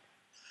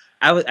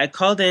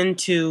called in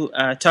to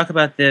talk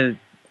about the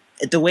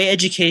way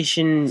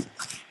education,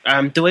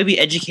 the way we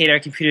educate our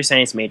computer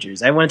science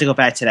majors. I wanted to go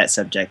back to that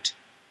subject.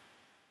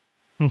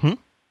 Mm-hmm.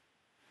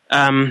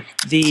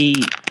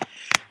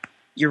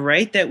 You're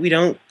right that we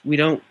don't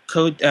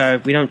code.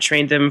 We don't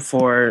train them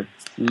for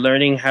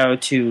learning how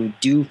to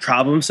do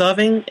problem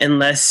solving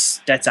unless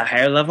that's a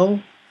higher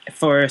level.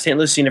 For St.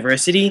 Louis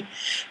University,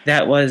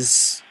 that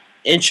was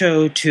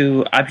intro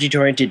to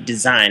object-oriented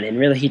design, and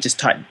really he just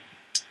taught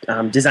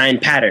design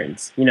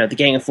patterns. You know, the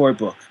Gang of Four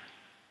book.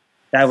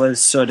 That was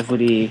sort of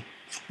what he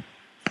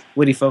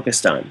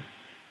focused on.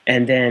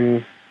 And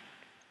then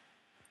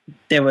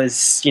there was,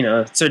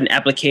 certain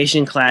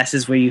application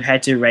classes where you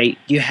had to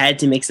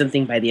make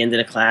something by the end of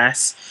the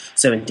class.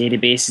 So in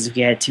databases,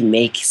 we had to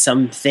make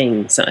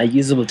a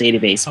usable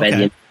database by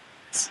the end.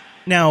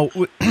 Now,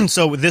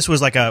 so this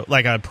was like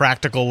a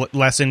practical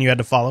lesson you had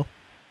to follow?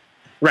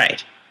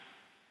 Right.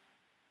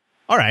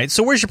 All right.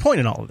 So where's your point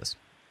in all of this?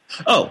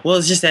 Oh, well,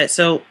 it's just that.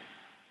 So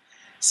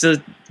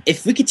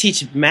if we could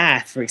teach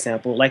math, for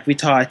example, like we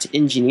taught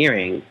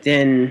engineering,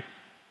 then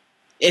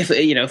if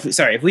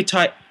we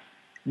taught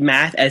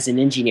math as an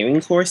engineering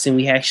course and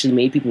we actually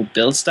made people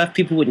build stuff,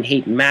 people wouldn't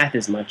hate math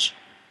as much.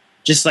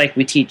 Just like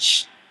we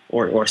teach,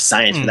 or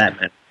science for that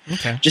matter.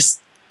 Okay.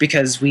 Just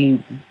because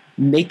we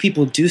make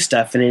people do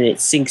stuff and then it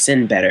sinks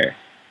in better.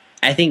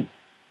 I think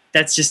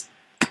that's just...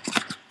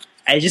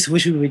 I just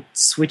wish we would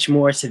switch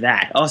more to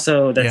that.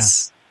 Also,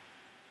 that's...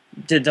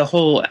 Yeah. The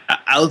whole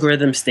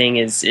algorithms thing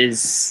is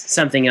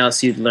something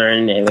else you'd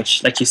learn,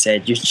 which, like you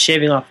said, you're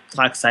shaving off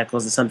clock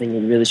cycles is something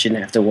you really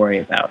shouldn't have to worry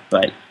about.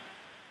 But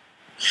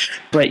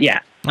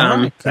yeah. All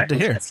right. Good to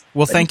hear.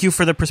 Well, thank you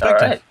for the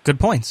perspective. Right. Good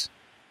points.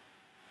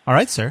 All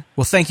right, sir.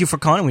 Well, thank you for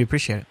calling. We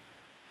appreciate it.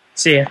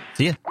 See ya.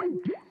 See ya.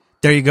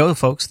 There you go,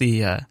 folks.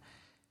 The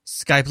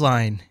Skype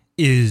line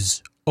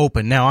is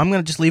open. Now, I'm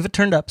going to just leave it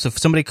turned up, so if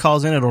somebody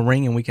calls in, it'll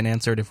ring and we can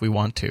answer it if we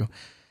want to.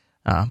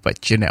 But,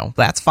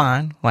 that's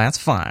fine. That's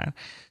fine.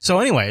 So,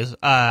 anyways,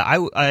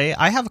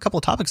 I have a couple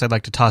of topics I'd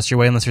like to toss your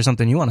way, unless there's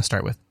something you want to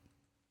start with.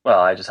 Well,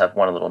 I just have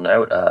one little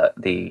note.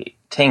 The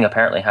Ting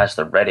apparently has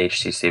the red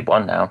HTC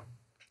One now.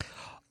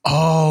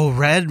 Oh,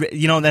 red.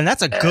 Then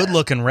that's a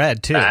good-looking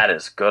red, too. That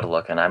is good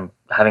looking. I'm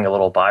having a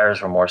little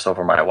buyer's remorse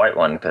over my white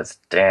one, because,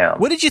 damn.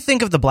 What did you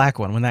think of the black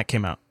one when that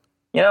came out?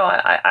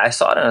 I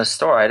saw it in a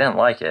store. I didn't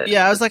like it.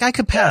 Yeah, I was like, I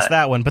could pass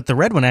that one, but the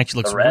red one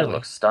actually looks really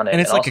looks stunning.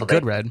 And it's like a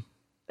good red.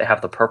 They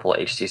have the purple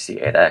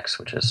HTC 8X,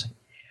 which is...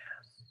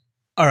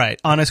 All right,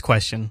 honest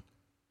question.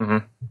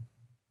 Mm-hmm.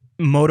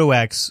 Moto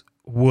X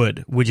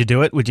wood. Would you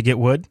do it? Would you get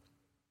wood?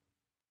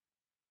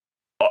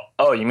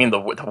 Oh, you mean the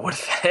wood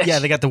finish? Yeah,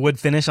 they got the wood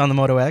finish on the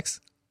Moto X.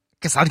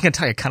 Guess I'm going to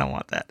tell you, I kind of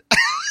want that.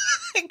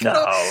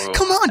 No.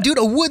 Come on, dude,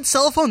 a wood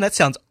cell phone? That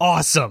sounds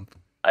awesome.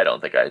 I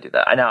don't think I'd do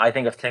that. I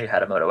think if Ting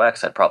had a Moto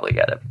X, I'd probably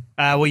get it.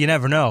 Well, you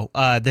never know.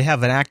 They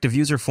have an active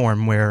user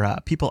forum where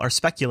people are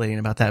speculating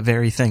about that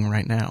very thing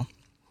right now.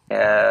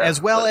 As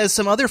well as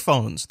some other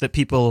phones that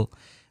people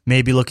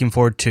may be looking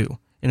forward to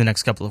in the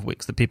next couple of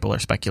weeks that people are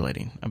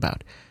speculating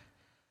about.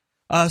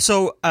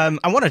 So I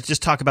want to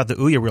just talk about the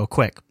Ouya real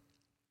quick.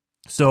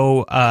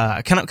 So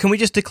can we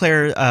just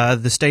declare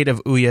the state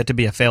of Ouya to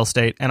be a fail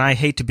state? And I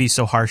hate to be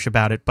so harsh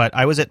about it, but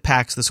I was at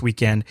PAX this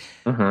weekend.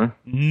 Mm-hmm.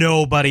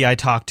 Nobody I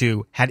talked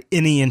to had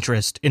any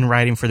interest in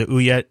writing for the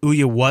Ouya.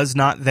 Ouya was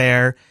not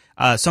there.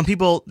 Some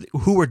people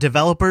who were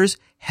developers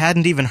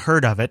hadn't even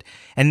heard of it.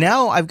 And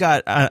now I've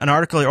got an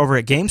article over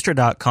at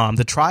Gamester.com,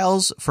 the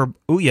trials for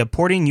Ouya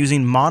porting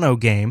using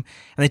Monogame. And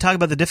they talk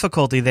about the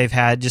difficulty they've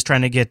had just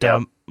trying to get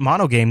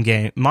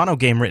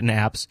Monogame written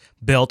apps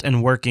built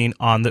and working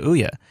on the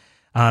Ouya.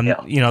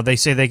 You know, they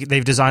say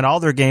they've designed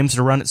all their games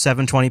to run at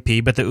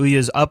 720p, but the Ouya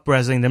is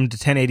up-resing them to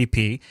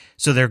 1080p,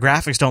 so their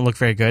graphics don't look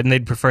very good, and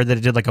they'd prefer that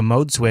it did like a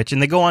mode switch.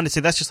 And they go on to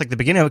say that's just like the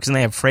beginning of it, because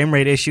they have frame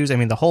rate issues. I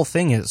mean, the whole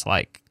thing is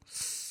like...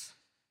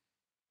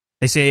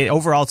 They say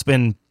overall it's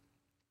been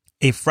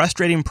a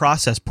frustrating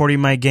process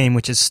porting my game,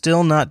 which is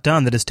still not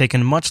done, that has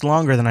taken much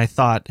longer than I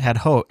thought had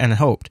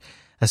hoped.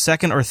 A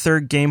second or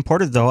third game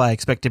ported, though, I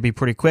expect to be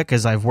pretty quick,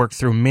 as I've worked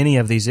through many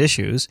of these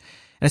issues.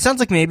 And it sounds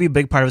like maybe a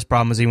big part of his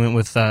problem is he went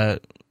with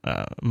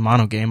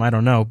Monogame. I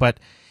don't know, but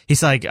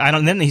he's like,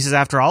 Then he says,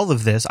 after all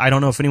of this, I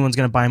don't know if anyone's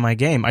going to buy my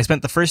game. I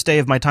spent the first day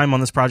of my time on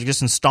this project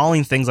just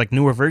installing things like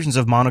newer versions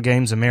of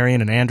Monogame,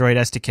 Zamarian, and Android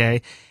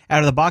SDK.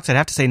 Out of the box, I'd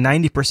have to say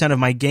 90% of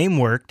my game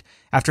worked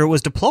after it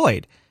was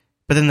deployed,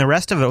 but then the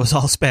rest of it was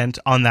all spent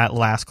on that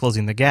last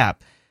closing the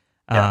gap.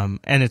 Yeah.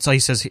 And he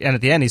says, and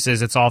at the end he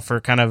says it's all for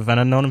kind of an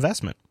unknown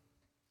investment.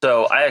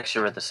 So I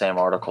actually read the same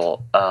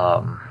article.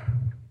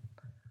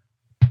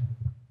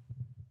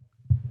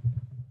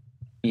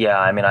 Yeah,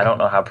 I mean, I don't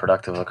know how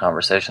productive of a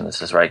conversation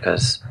this is, right?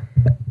 Because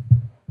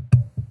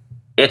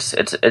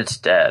it's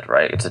dead,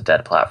 right? It's a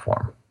dead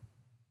platform.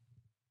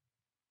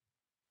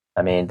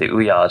 I mean, the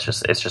Ouya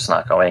it's just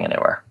not going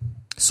anywhere.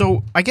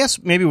 So I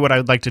guess maybe what I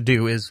would like to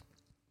do is,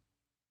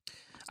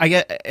 I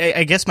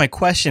guess my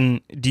question: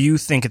 do you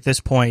think at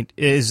this point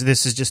is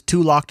just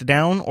too locked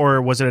down,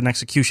 or was it an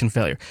execution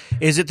failure?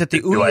 Is it that the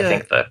Ouya? Do I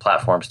think the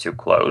platform's too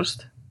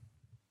closed?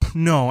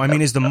 No, I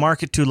mean, is the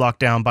market too locked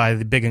down by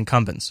the big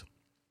incumbents?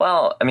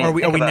 Well, I mean, are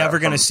we never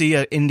going to see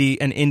an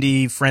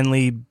indie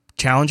friendly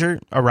challenger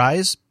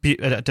arise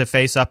to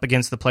face up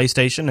against the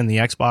PlayStation and the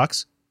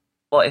Xbox?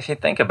 Well, if you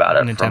think about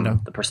it Nintendo.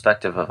 from the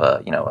perspective of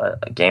a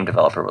game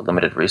developer with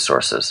limited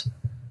resources,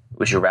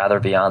 would you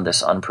rather be on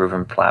this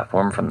unproven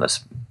platform from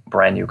this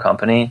brand new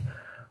company,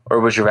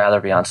 or would you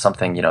rather be on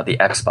something, the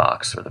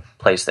Xbox or the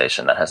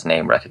PlayStation that has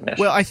name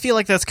recognition? Well, I feel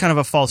like that's kind of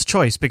a false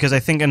choice, because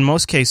I think in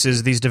most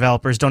cases these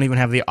developers don't even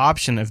have the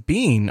option of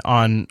being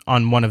on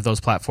one of those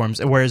platforms,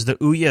 whereas the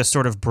Ouya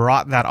sort of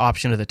brought that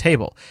option to the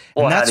table.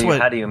 Well, and that's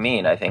how do you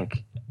mean? I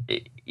think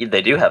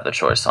they do have the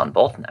choice on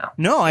both now.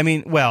 No, I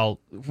mean, well,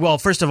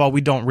 first of all, we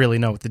don't really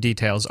know what the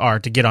details are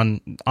to get on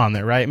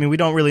there, right? I mean, we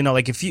don't really know.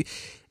 Like,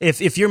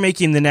 if you're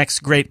making the next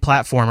great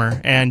platformer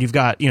and you've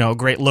got a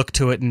great look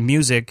to it and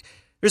music,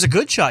 there's a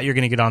good shot you're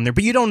going to get on there,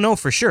 but you don't know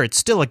for sure. It's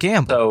still a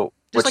gamble. So,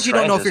 just like you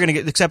don't know if you're going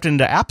to get accepted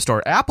into App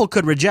Store. Apple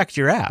could reject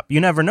your app. You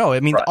never know. I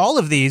mean, right. All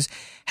of these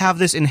have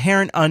this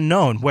inherent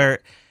unknown where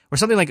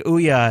something like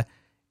Ouya,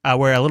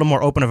 where a little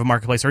more open of a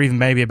marketplace, or even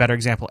maybe a better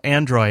example,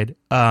 Android,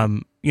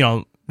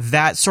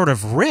 that sort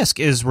of risk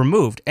is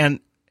removed. And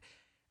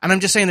I'm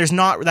just saying there's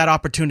not that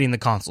opportunity in the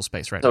console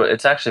space right now. So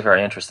it's actually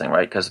very interesting,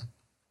 right? Because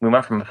we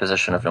went from a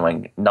position of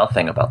knowing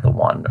nothing about the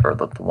One, or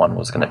that the One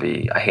was going to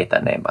be, I hate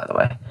that name, by the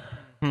way,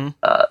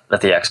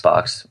 that the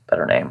Xbox,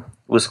 better name,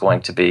 was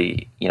going to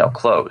be,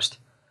 closed.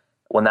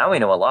 Well, now we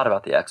know a lot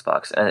about the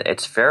Xbox, and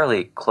it's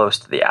fairly close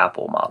to the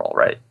Apple model,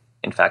 right?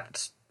 In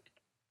fact,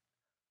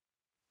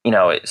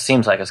 it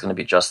seems like it's going to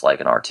be just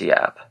like an RT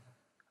app.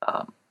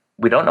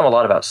 We don't know a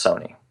lot about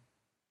Sony,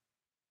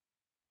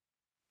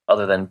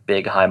 other than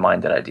big,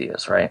 high-minded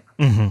ideas, right?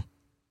 Mm-hmm.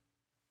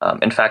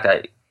 In fact,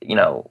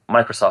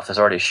 Microsoft has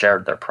already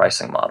shared their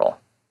pricing model,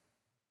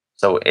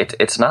 so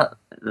it's not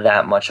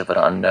that much of an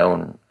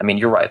unknown. I mean,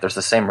 you're right. There's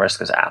the same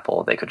risk as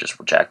Apple; they could just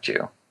reject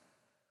you.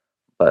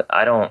 But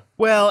I don't.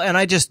 Well, and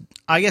I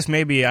guess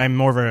maybe I'm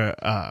more of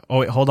a. Oh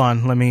wait, hold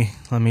on. Let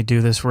me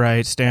do this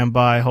right. Stand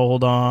by.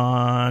 Hold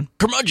on.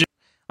 Curmudgeon.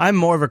 I'm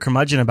more of a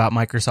curmudgeon about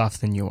Microsoft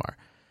than you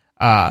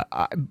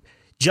are.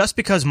 Just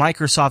because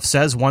Microsoft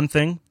says one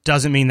thing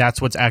doesn't mean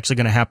that's what's actually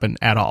going to happen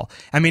at all.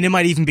 I mean, it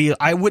might even be.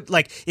 I would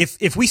like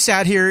if we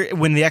sat here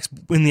when the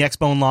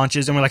Xbone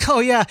launches and we're like, oh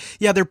yeah,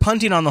 they're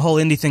punting on the whole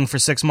indie thing for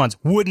 6 months.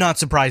 Would not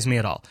surprise me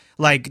at all.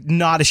 Like,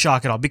 not a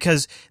shock at all,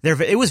 because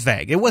it was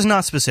vague. It was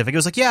not specific. It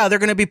was like, yeah, they're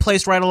going to be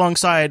placed right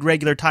alongside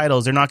regular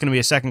titles. They're not going to be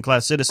a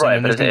second-class citizen, right,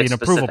 and there's going to be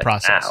an approval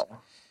process. Now.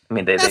 I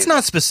mean, that's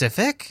not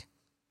specific.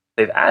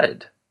 They've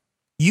added.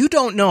 You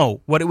don't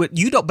know what it would.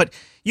 You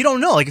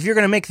don't know. Like, if you're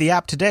going to make the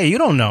app today, you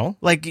don't know.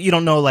 Like, you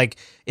don't know, like,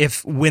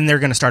 when they're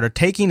going to start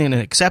taking and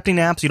accepting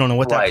apps. You don't know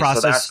what that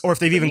process, or if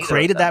they've even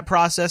created that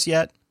process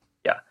yet.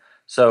 Yeah.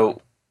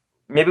 So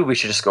maybe we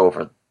should just go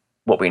over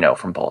what we know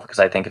from both, because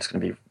I think it's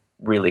going to be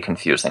really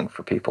confusing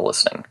for people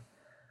listening.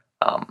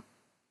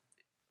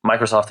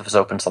 Microsoft has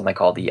opened something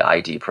called the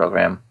ID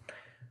program,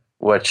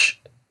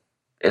 which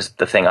is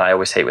the thing I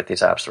always hate with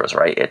these app stores,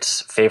 right? It's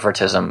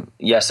favoritism.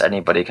 Yes,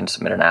 anybody can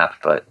submit an app,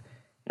 but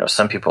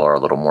some people are a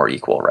little more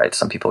equal, right?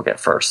 Some people get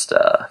first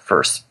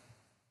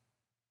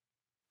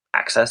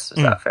access.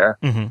 Is that fair?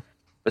 Mm-hmm.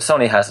 But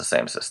Sony has the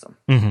same system.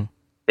 Mm-hmm.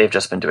 They've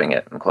just been doing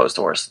it in closed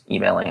doors,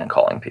 emailing and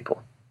calling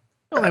people.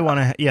 Well, they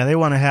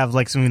want to have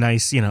like some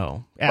nice,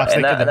 apps.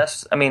 And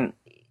that's, I mean,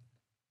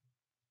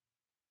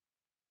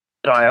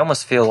 I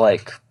almost feel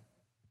like,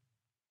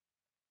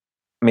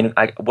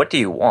 what do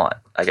you want?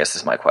 I guess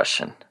is my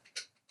question.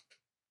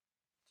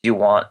 Do you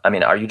want?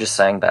 Are you just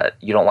saying that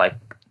you don't like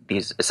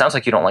these? It sounds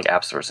like you don't like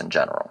app stores in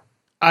general.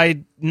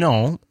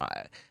 No.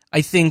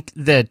 I think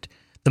that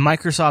the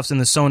Microsofts and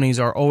the Sonys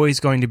are always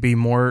going to be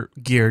more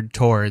geared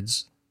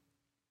towards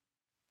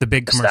the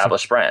big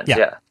established brands.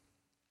 Yeah.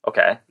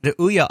 Okay. The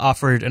Ouya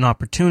offered an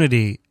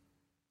opportunity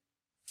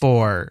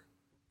for,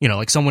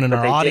 like someone in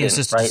our audience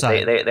to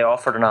decide. They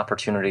offered an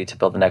opportunity to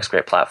build the next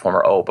great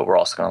platformer. But we're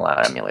also going to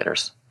allow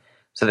emulators.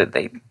 So that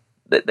they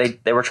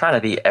were trying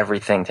to be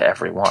everything to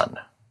everyone,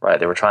 right?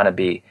 They were trying to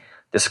be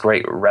this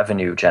great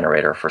revenue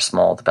generator for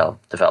small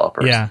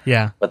developers.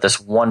 Yeah. But this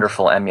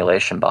wonderful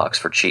emulation box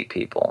for cheap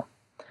people.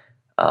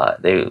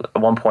 At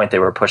one point they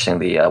were pushing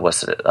the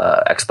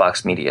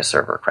Xbox Media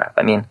Server crap.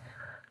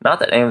 Not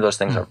that any of those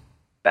things are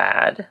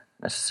bad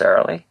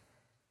necessarily,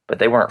 but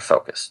they weren't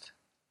focused,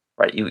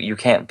 right? You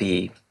can't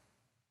be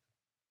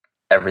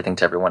everything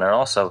to everyone, and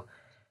also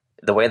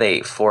the way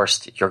they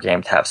forced your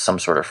game to have some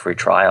sort of free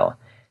trial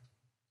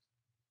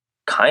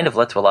kind of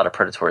led to a lot of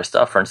predatory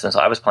stuff. For instance,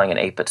 I was playing an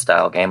 8-bit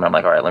style game, and I'm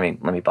like, all right,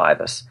 let me buy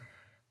this.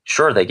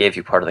 Sure, they gave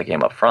you part of the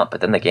game up front,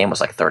 but then the game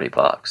was like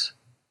 $30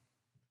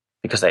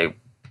 because they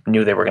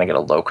knew they were going to get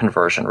a low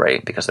conversion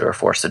rate because they were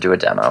forced to do a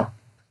demo,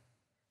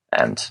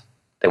 and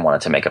they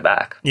wanted to make it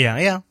back.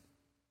 Yeah.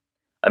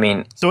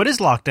 So it is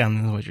locked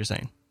down, is what you're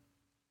saying.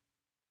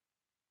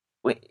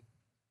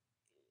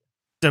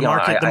 The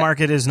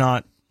market is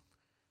not.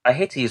 I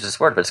hate to use this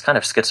word, but it's kind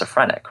of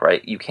schizophrenic,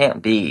 right? You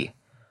can't be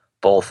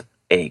both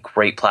a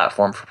great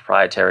platform for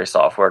proprietary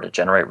software to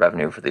generate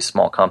revenue for these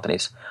small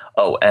companies,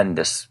 and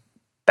this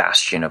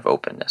bastion of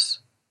openness.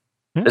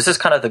 This is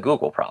kind of the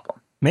Google problem.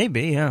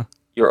 Maybe, yeah.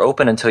 You're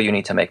open until you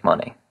need to make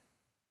money,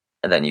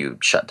 and then you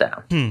shut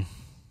down.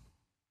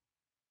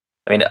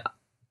 And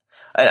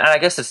I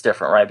guess it's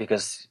different, right?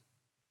 Because,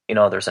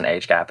 there's an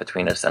age gap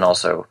between us, and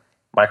also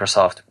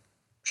Microsoft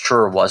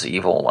sure was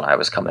evil when I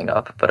was coming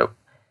up, but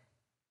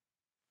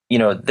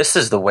this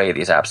is the way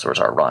these app stores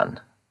are run.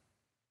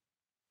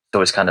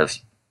 So it's kind of,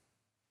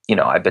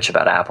 I bitch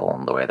about Apple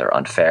and the way they're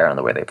unfair and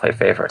the way they play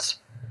favorites.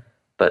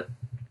 But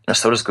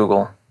so does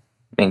Google.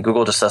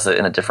 Google just does it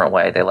in a different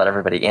way. They let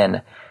everybody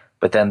in,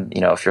 but then,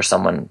 if you're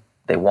someone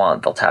they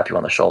want, they'll tap you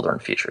on the shoulder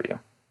and feature you.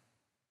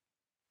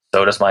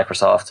 So does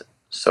Microsoft.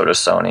 So does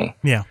Sony.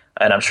 Yeah.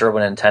 And I'm sure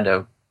when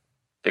Nintendo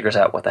figures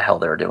out what the hell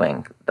they're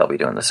doing, they'll be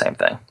doing the same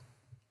thing.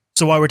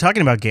 So while we're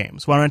talking about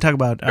games, why don't I talk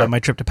about my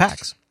trip to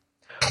PAX?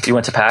 You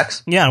went to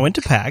PAX? Yeah, I went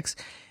to PAX,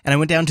 and I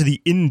went down to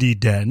the Indie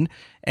Den.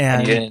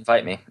 And you didn't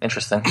invite me.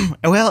 Interesting.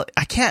 Well,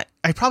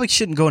 I probably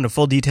shouldn't go into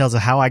full details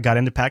of how I got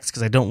into PAX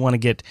because I don't want to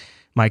get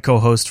my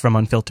co-host from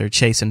Unfiltered,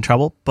 Chase, in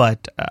trouble.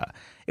 But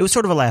it was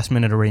sort of a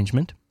last-minute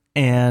arrangement.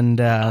 And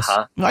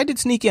so I did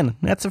sneak in.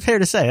 That's fair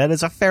to say. That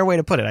is a fair way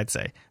to put it, I'd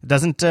say. It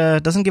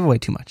doesn't give away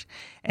too much.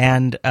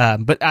 And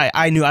but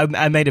I knew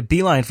I made a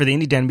beeline for the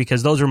Indie Den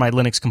because those were my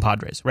Linux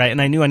compadres, right?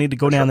 And I knew I needed to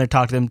go down there,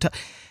 talk to them.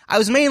 I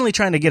was mainly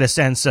trying to get a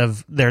sense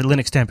of their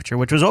Linux temperature,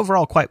 which was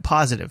overall quite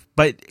positive.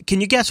 But can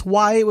you guess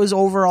why it was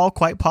overall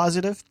quite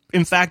positive?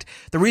 In fact,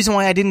 the reason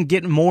why I didn't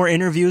get more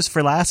interviews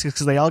for last is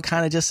because they all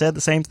kind of just said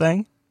the same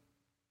thing.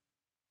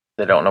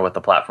 They don't know what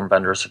the platform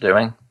vendors are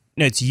doing?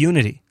 No, it's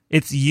Unity.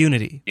 It's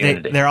Unity.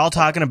 They're all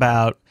talking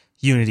about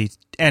Unity,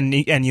 and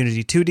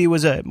Unity 2D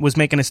was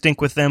making a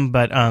stink with them,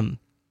 but a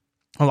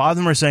lot of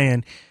them are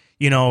saying,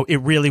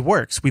 it really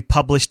works. We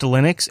publish to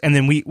Linux, and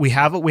then we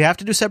have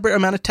to do separate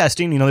amount of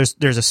testing.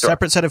 There's a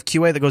separate set of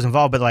QA that goes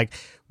involved, but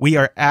we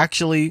are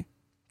actually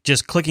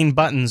just clicking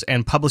buttons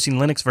and publishing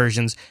Linux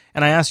versions.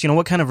 And I asked,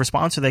 what kind of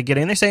response are they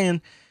getting? They're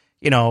saying,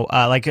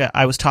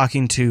 I was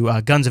talking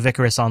to Guns of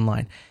Icarus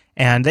online.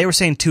 And they were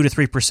saying 2 to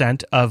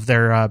 3% of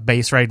their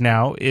base right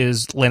now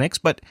is Linux,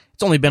 but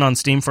it's only been on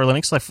Steam for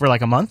Linux for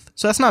a month,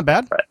 so that's not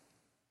bad. Right.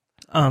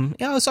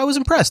 So I was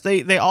impressed.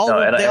 They all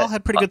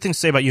had pretty good things to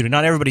say about Unity.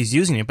 Not everybody's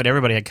using it, but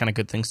everybody had kind of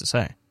good things to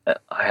say.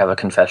 I have a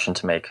confession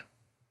to make.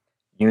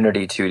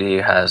 Unity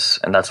 2D has,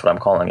 and that's what I'm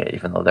calling it,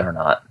 even though they're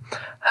not,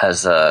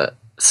 has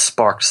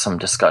sparked some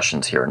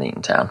discussions here in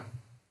Eatontown.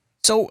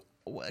 So,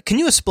 can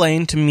you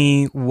explain to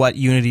me what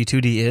Unity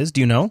 2D is?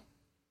 Do you know?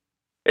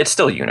 It's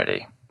still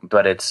Unity.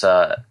 But it's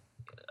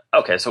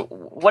okay. So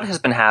what has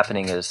been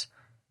happening is,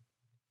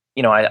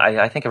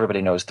 I think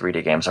everybody knows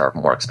 3D games are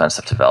more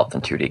expensive to develop than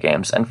 2D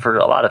games, and for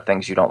a lot of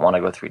things, you don't want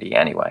to go 3D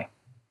anyway.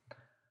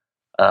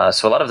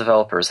 So a lot of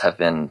developers have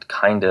been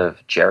kind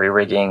of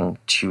jerry-rigging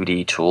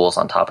 2D tools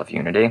on top of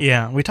Unity.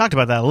 Yeah, we talked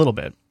about that a little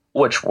bit.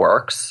 Which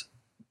works.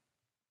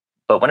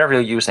 But whenever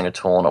you're using a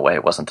tool in a way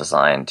it wasn't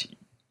designed,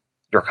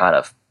 you're kind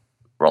of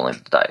rolling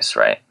the dice,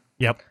 right?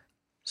 Yep.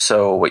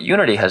 So what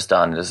Unity has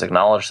done is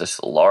acknowledge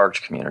this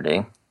large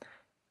community,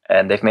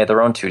 and they've made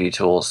their own 2D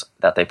tools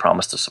that they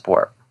promise to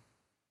support.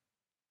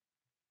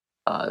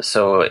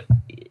 So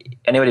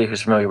anybody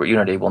who's familiar with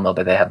Unity will know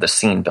that they have the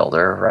scene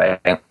builder,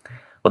 right?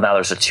 Well, now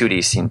there's a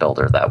 2D scene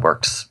builder that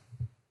works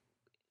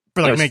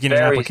For like making an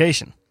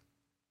application.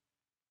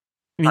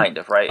 Kind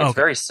of, right? It's Okay.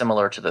 very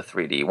similar to the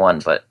 3D one,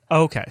 but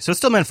Okay, so it's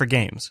still meant for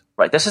games.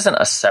 right, this isn't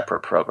a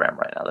separate program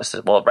right now. This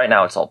is, well, right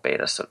now it's all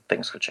beta, so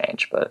things could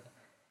change, but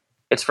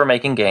it's for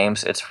making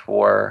games. It's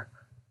for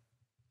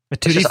A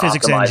 2D just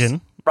physics optimized-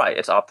 engine, right.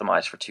 It's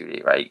optimized for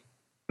 2D, right?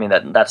 I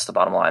mean that's the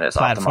bottom line. Is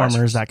optimized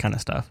platformers, that kind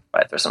of stuff.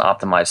 right. There's an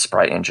optimized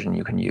sprite engine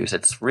you can use.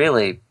 It's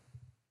really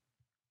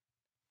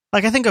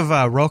Like I think of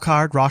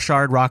Rockard.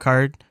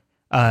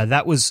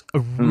 That was a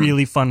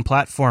really fun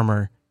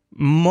platformer,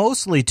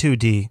 mostly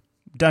 2D,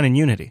 done in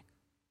Unity.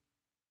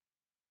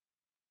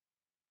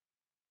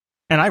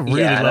 And I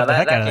really love the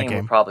heck out of that game. game.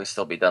 Would probably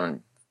still be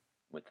done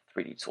with the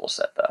 3D tool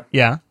set, though.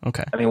 Yeah,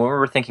 okay. I mean, when we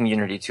were thinking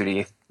Unity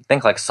 2D,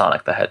 think like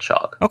Sonic the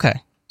Hedgehog,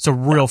 Okay, so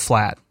real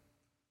flat.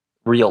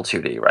 real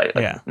 2D, right?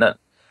 Like, Yeah. no,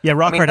 Yeah,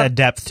 Rockard that- had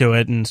depth to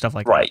it and stuff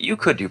like right. You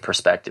could do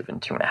perspective in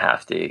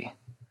 2.5D.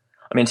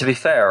 I mean, to be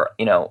fair,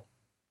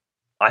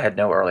 I had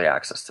no early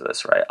access to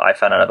this, right? I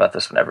found out about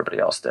this when everybody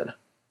else did.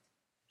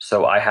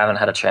 So I haven't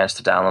had a chance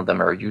to download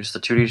them or use the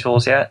 2D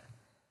tools yet.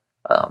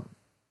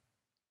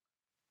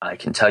 I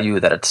can tell you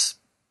that it's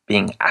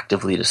being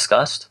actively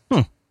discussed.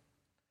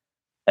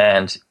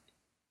 And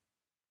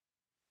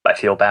I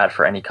feel bad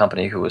for any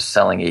company who was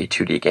selling a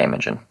 2D game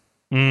engine.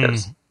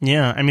 that.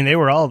 Yeah, I mean, they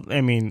were all,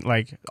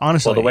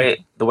 honestly. Well,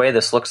 the way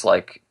this looks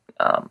like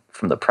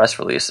from the press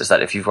release is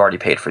that if you've already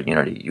paid for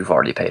Unity, you've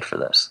already paid for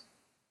this.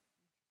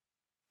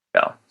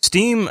 Yeah.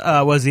 Steam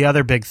was the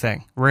other big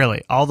thing,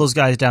 really. All those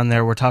guys down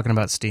there were talking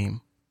about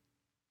Steam.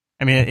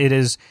 I mean, it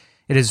is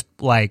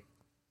like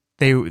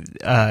they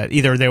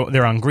either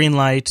they're on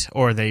Greenlight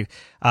or they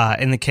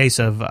in the case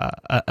of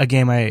a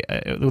game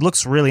it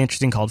looks really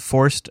interesting called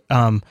Forced.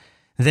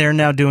 They're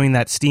now doing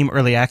that Steam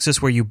early access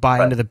where you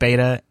buy into the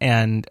beta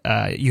and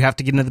you have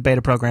to get into the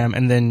beta program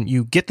and then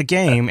you get the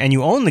game and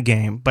you own the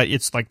game, but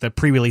it's like the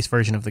pre-release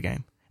version of the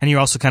game, and you're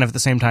also kind of at the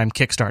same time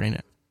kickstarting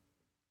it.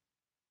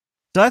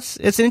 So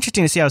it's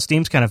interesting to see how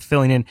Steam's kind of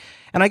filling in.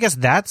 And I guess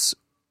that's,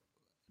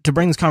 to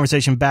bring this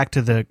conversation back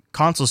to the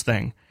consoles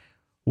thing,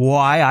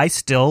 why I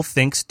still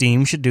think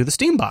Steam should do the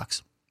Steam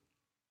Box.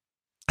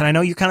 And I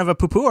know you're kind of a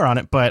poo-pooer on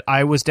it, but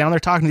I was down there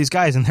talking to these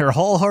guys, and they're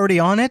all already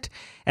on it.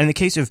 And in the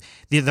case of,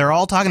 they're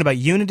all talking about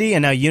Unity,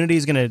 and now Unity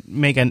is going to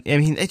make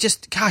it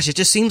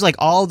just seems like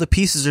all the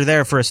pieces are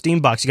there for a Steam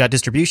Box. You got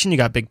distribution, you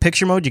got big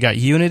picture mode, you got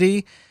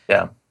Unity.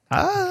 Yeah.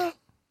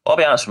 I'll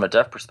be honest, from a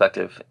dev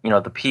perspective, the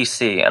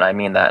PC, and I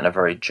mean that in a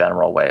very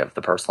general way of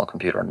the personal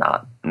computer,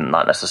 not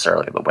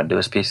necessarily the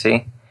Windows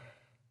PC,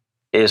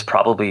 is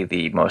probably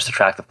the most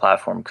attractive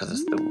platform because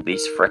it's the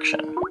least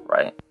friction,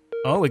 right?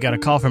 Oh, we got a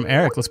call from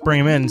Eric. Let's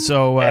bring him in.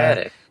 So,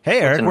 hey,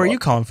 Eric, where are you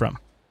calling from?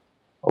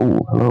 Oh,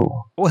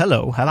 hello. Oh,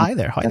 hello. Hi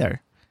there. Hi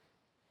there.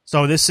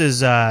 So this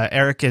is,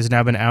 Eric has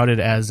now been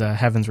outed as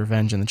Heaven's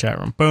Revenge in the chat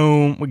room.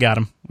 Boom. We got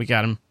him.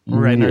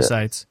 We're right in our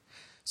sights.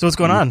 So what's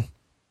going on?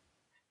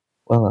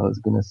 Well, I was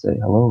going to say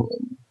hello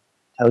and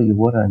tell you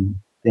what I'm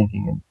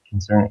thinking and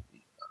concerning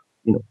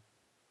the,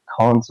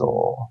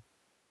 console,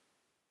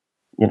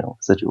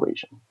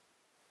 situation.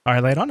 All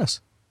right, lay it on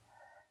us.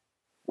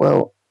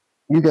 Well,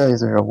 you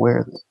guys are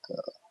aware that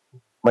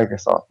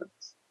Microsoft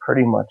is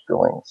pretty much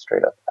going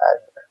straight up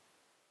Azure.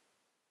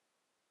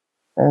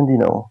 And,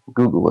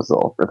 Google is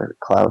all for their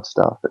cloud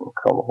stuff and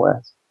Chrome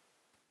OS.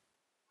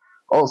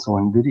 Also,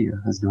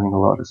 NVIDIA is doing a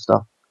lot of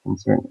stuff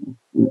concerning,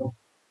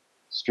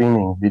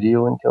 streaming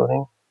video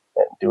encoding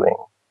and doing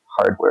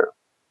hardware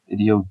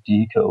video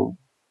decode.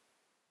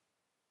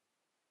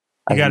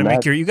 You got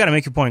to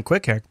make your point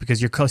quick, Eric,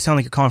 because you sound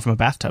like you're calling from a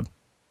bathtub.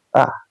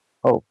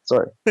 Oh,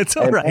 sorry. It's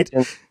all right.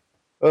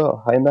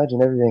 I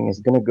imagine everything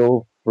is going to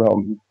go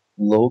from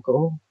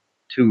local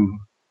to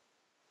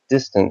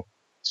distant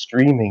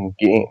streaming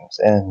games,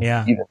 and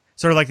even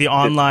sort of like the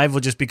OnLive will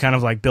just be kind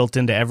of like built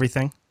into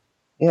everything.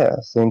 Yeah,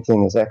 same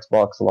thing as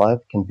Xbox Live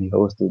can be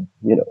hosted,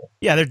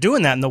 Yeah, they're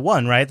doing that in the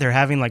One, right? They're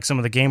having like some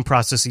of the game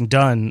processing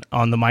done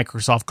on the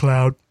Microsoft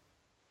cloud.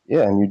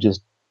 Yeah, and you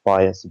just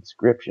buy a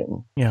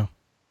subscription. Yeah.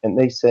 And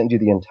they send you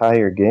the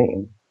entire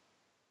game.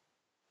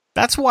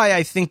 That's why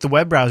I think the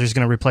web browser is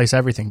going to replace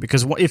everything,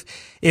 because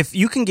if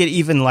you can get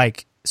even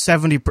like a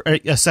 70%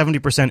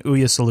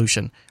 Ouya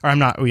solution, or I'm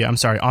not Ouya, I'm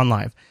sorry,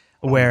 OnLive,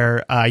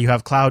 where you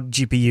have cloud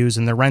GPUs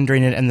and they're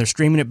rendering it and they're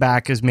streaming it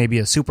back as maybe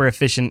a super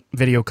efficient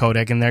video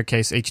codec, in their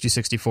case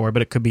HD64,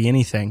 but it could be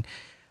anything.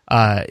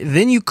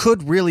 Then you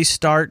could really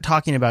start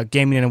talking about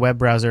gaming in a web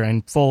browser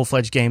and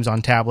full-fledged games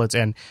on tablets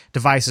and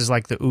devices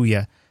like the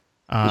Ouya.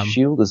 The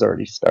Shield has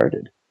already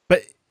started.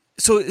 But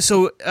So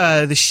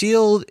the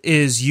Shield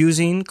is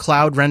using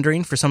cloud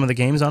rendering for some of the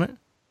games on it?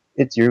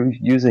 It's you're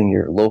using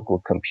your local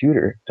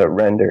computer to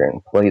render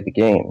and play the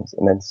games,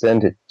 and then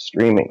send it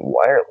streaming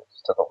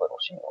wireless to the little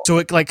Shield. So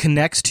it like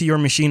connects to your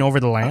machine over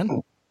the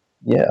LAN?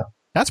 Yeah.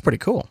 That's pretty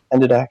cool.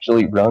 And it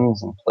actually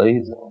runs and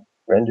plays and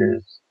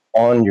renders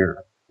on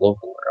your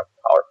local or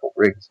powerful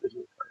rig's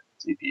video card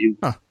CPU.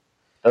 Huh.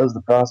 Does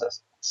the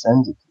process,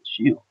 sends it to the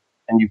Shield,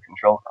 and you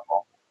control it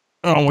remotely.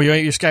 Oh, well,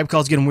 your Skype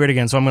call's getting weird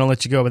again, so I'm going to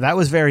let you go. But that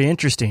was very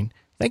interesting.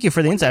 Thank you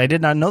for the insight. I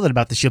did not know that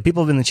about the Shield.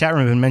 People in the chat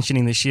room have been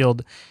mentioning the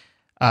Shield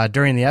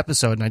during the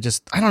episode,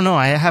 and I don't know.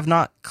 I have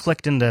not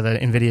clicked into the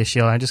NVIDIA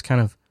Shield.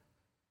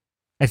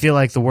 I feel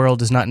like the world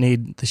does not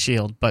need the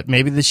Shield, but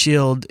maybe the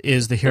Shield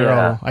is the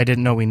hero I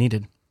didn't know we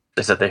needed.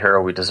 Is it the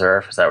hero we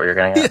deserve? Is that what you're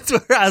getting at? That's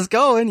where I was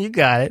going. You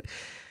got it.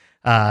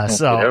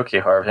 Okay,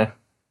 Harvey.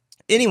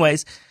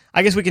 Anyways,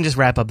 I guess we can just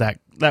wrap up that.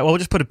 We'll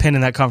just put a pin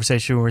in that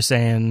conversation where we're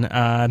saying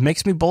it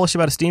makes me bullish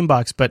about a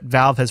Steambox, but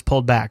Valve has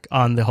pulled back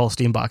on the whole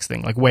Steambox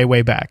thing, like way,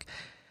 way back.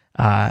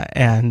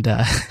 And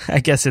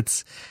I guess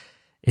it's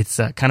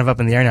kind of up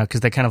in the air now because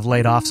they kind of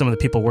laid off some of the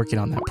people working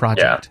on that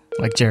project,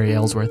 like Jerry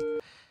Ellsworth.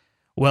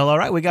 Well, all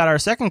right, we got our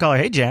second caller.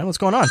 Hey, Jan, what's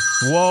going on?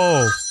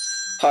 Whoa.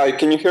 Hi,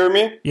 can you hear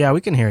me? Yeah, we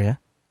can hear you.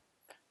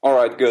 All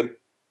right, good.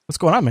 What's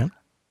going on, man?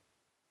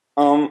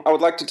 I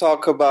would like to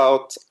talk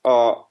about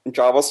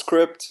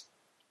JavaScript.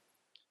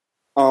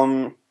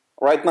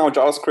 Right now,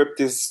 JavaScript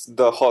is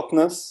the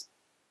hotness,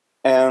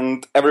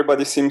 and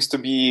everybody seems to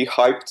be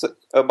hyped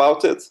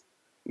about it,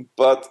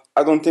 but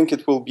I don't think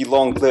it will be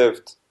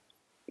long-lived.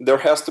 There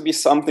has to be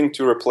something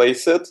to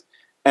replace it,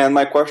 and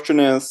my question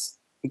is,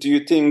 do you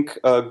think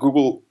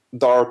Google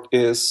Dart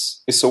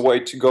is a way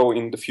to go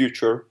in the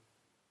future?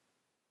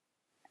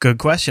 Good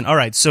question. All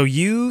right, so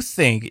you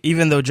think,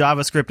 even though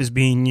JavaScript is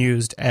being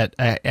used at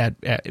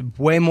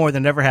way more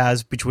than it ever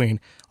has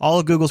between all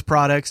of Google's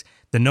products,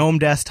 the GNOME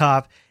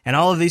desktop, and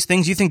all of these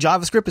things, you think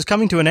JavaScript is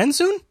coming to an end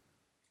soon?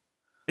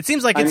 It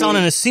seems like it's on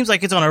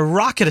a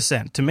rocket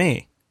ascent to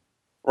me.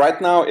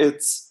 Right now,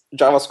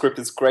 JavaScript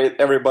is great.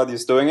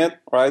 Everybody's doing it,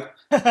 right?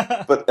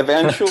 But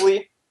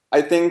eventually,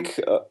 I think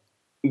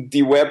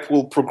the web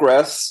will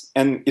progress,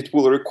 and it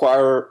will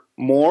require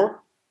more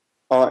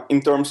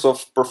in terms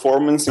of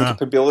performance and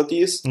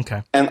capabilities.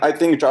 Okay. And I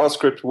think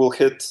JavaScript will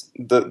hit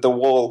the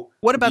wall.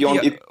 What about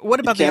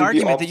the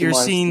argument that you're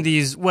seeing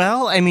these?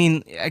 Well, I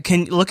mean, I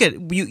can look at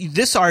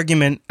this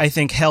argument. I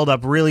think held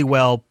up really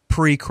well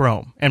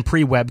pre-Chrome and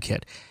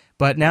pre-WebKit,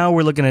 but now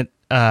we're looking at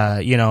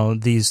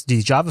these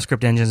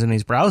JavaScript engines and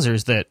these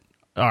browsers that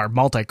are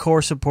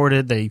multi-core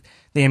supported. They've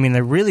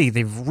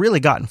really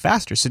gotten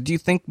faster. So do you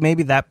think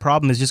maybe that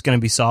problem is just going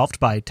to be solved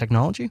by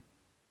technology?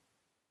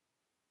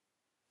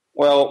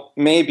 Well,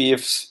 maybe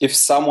if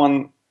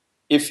JavaScript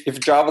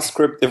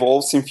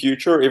evolves in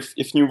future,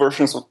 if new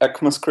versions of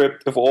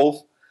ECMAScript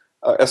evolve,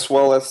 as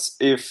well as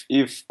if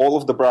all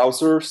of the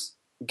browsers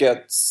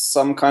get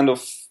some kind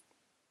of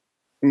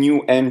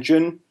new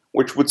engine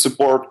which would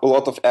support a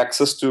lot of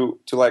access to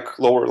like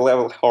lower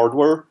level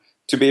hardware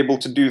to be able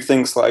to do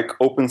things like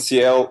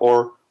OpenCL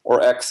or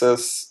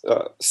access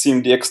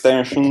CMD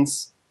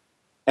extensions.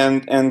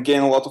 And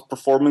gain a lot of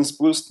performance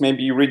boost,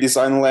 maybe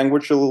redesign the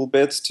language a little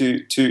bit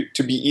to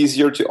be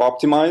easier to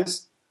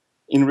optimize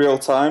in real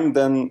time,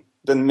 then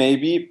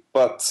maybe.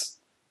 But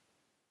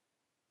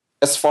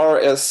as far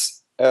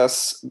as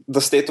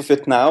the state of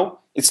it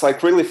now, it's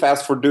like really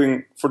fast for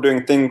doing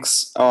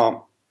things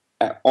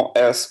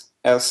as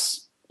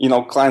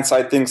client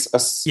side things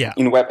as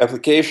in web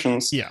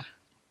applications. Yeah.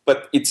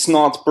 But it's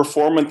not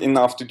performant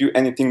enough to do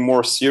anything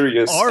more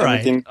serious.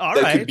 Anything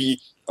that could be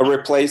a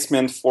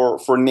replacement for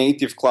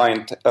native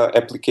client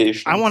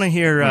applications. I want to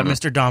hear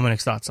Mr.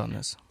 Dominic's thoughts on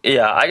this.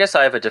 Yeah, I guess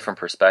I have a different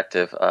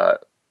perspective.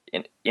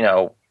 In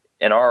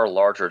our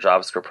larger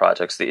JavaScript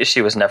projects, the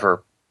issue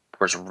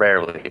was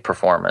rarely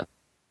performance.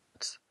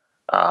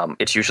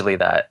 It's usually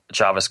that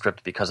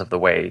JavaScript, because of the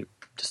way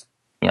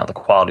the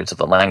qualities of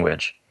the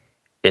language,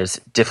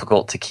 is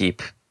difficult to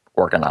keep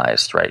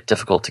organized, right?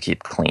 Difficult to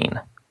keep clean.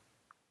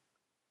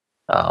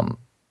 I'm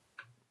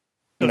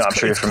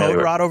sure you're familiar.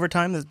 Code rot over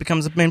time that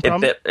becomes the main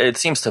problem. It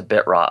seems to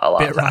bit rot a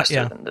lot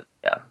faster than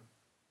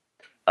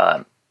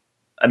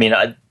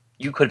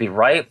you could be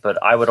right,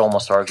 but I would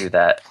almost argue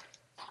that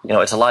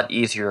it's a lot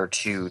easier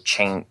to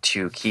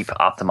keep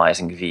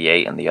optimizing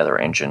V8 and the other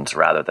engines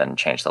rather than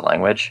change the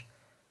language.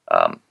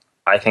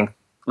 I think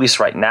at least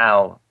right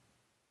now,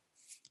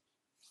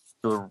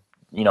 the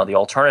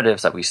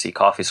alternatives that we see,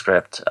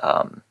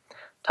 CoffeeScript,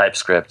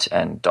 TypeScript,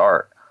 and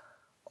Dart,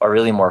 are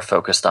really more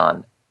focused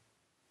on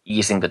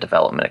easing the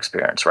development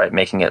experience, right?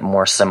 Making it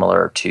more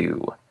similar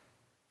to,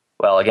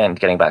 well, again,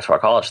 getting back to our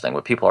college thing,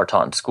 what people are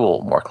taught in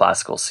school, more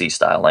classical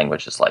C-style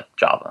languages like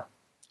Java.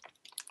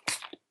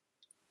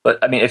 But,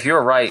 I mean, if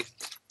you're right,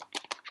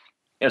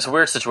 it's a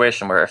weird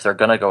situation where if they're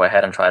going to go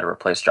ahead and try to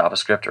replace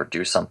JavaScript or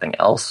do something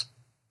else,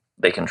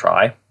 they can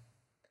try.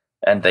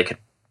 And they could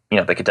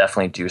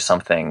definitely do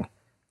something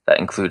that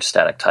includes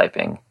static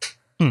typing.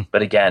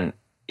 But again,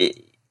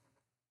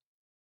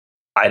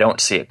 I don't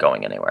see it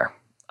going anywhere.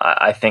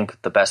 I think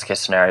the best case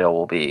scenario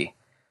will be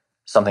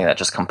something that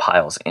just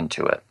compiles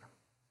into it.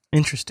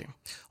 Interesting.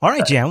 All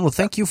right, Jan. Well,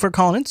 thank you for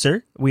calling in,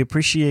 sir. We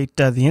appreciate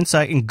the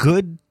insight and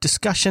good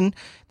discussion.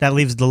 That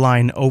leaves the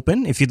line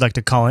open. If you'd like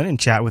to call in and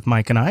chat with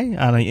Mike and I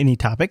on any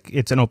topic,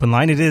 it's an open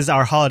line. It is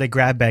our holiday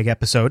grab bag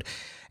episode.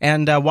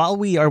 And while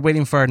we are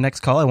waiting for our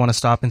next call, I want to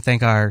stop and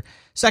thank our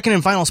second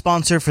and final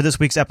sponsor for this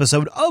week's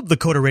episode of the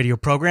Coder Radio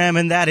program,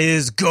 and that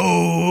is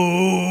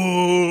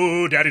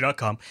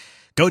GoDaddy.com.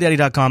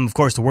 GoDaddy.com, of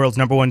course, the world's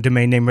 #1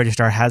 domain name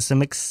registrar, has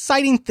some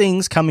exciting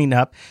things coming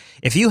up.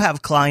 If you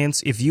have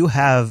clients, if you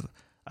have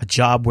a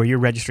job where you're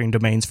registering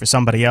domains for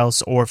somebody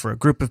else or for a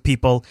group of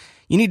people,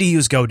 you need to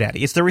use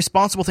GoDaddy. It's the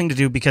responsible thing to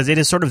do because it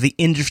is sort of the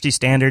industry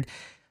standard.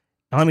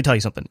 Now, let me tell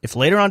you something. If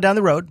later on down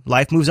the road,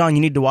 life moves on,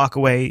 you need to walk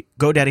away,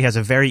 GoDaddy has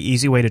a very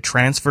easy way to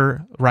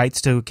transfer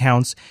rights to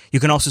accounts. You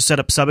can also set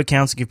up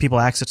sub-accounts to give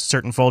people access to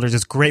certain folders.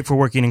 It's great for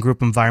working in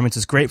group environments.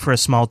 It's great for a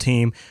small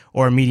team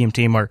or a medium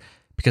team, or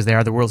because they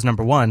are the world's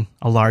 #1,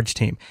 a large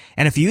team.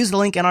 And if you use the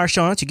link in our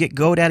show notes, you get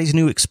GoDaddy's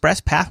new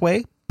Express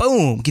Pathway.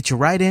 Boom! Get you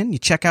right in. You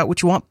check out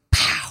what you want.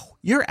 Pow!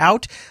 You're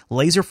out.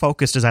 Laser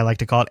focused, as I like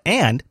to call it.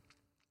 And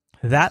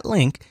that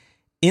link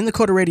in the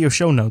Coder Radio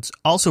show notes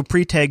also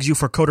pre-tags you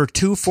for Coder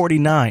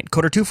 249.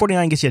 Coder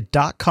 249 gets you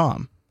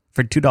 .com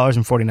for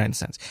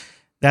 $2.49.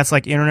 That's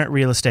like internet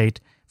real estate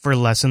for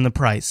less than the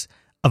price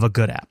of a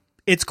good app.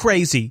 It's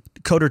crazy.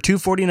 Coder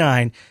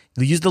 249.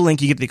 You use the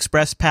link, you get the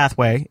Express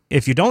Pathway.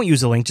 If you don't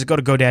use the link, just go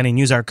to GoDaddy and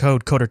use our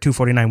code Coder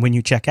 249 when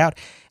you check out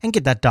and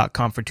get that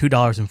 .com for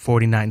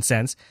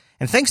 $2.49.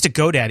 And thanks to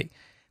GoDaddy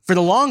for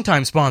the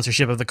long-time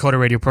sponsorship of the Coder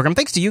Radio program.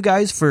 Thanks to you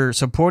guys for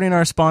supporting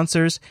our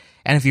sponsors.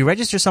 And if you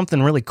register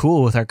something really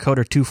cool with our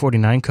Coder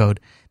 249 code,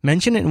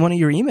 mention it in one of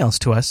your emails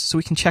to us so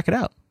we can check it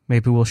out.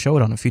 Maybe we'll show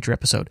it on a future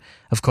episode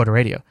of Coder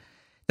Radio.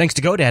 Thanks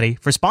to GoDaddy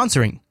for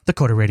sponsoring the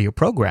Coder Radio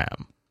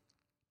program.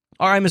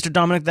 All right, Mr.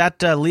 Dominic,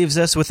 that leaves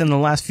us within the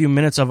last few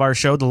minutes of our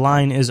show. The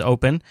line is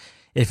open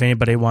if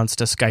anybody wants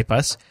to Skype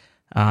us,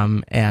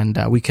 and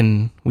we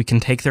can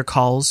take their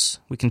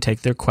calls, we can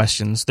take their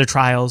questions, their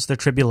trials, their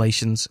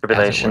tribulations,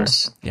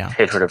 yeah,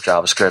 hatred of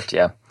JavaScript,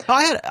 yeah.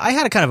 Oh, I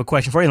had a kind of a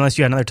question for you, unless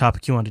you had another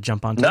topic you wanted to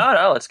jump onto.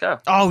 No, let's go.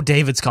 Oh,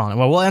 David's calling.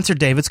 Well, we'll answer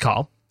David's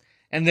call,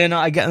 and then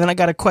I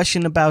got a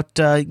question about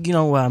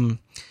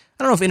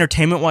I don't know if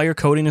entertainment while you're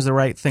coding is the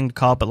right thing to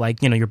call it, but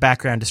like, your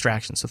background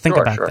distractions. So think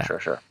about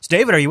that. Sure. So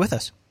David, are you with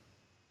us?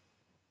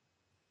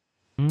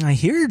 I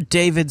hear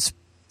David's...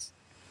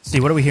 See,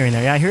 what are we hearing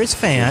there? Yeah, I hear his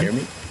fan. Can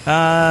you hear me?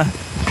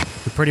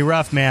 You're pretty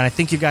rough, man. I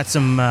think you've got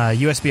some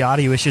USB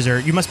audio issues, or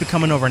you must be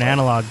coming over an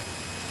analog.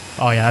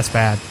 Oh, yeah, that's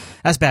bad.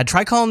 That's bad.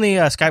 Try calling the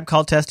Skype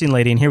call testing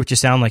lady and hear what you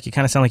sound like. You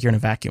kind of sound like you're in a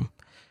vacuum.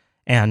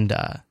 And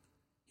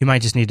you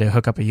might just need to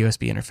hook up a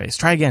USB interface.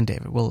 Try again,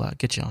 David. We'll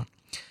get you on.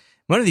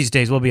 One of these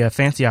days will be a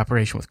fancy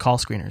operation with call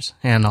screeners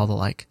and all the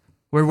like.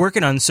 We're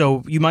working on,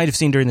 so you might have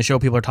seen during the show,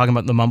 people are talking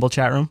about the Mumble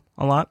chat room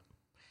a lot,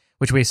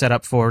 which we set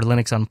up for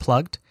Linux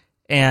Unplugged.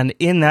 And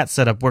in that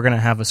setup, we're going to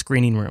have a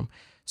screening room.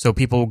 So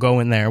people will go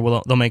in there,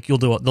 they'll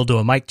do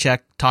a mic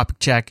check, topic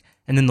check,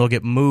 and then they'll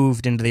get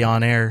moved into the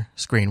on-air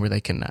screen where they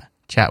can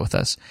chat with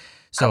us.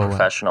 So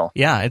professional.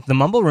 Yeah, the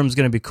Mumble room is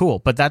going to be cool,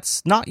 but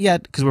that's not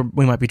yet because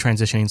we might be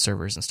transitioning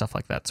servers and stuff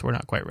like that, so we're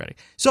not quite ready.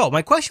 So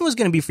my question was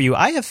going to be for you.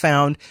 I have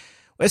found,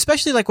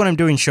 especially like when I'm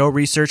doing show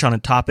research on a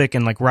topic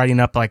and like writing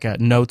up like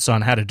notes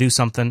on how to do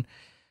something,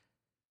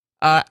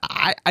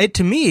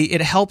 to me,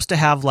 it helps to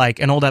have like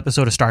an old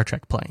episode of Star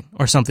Trek playing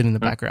or something in the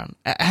background.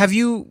 Do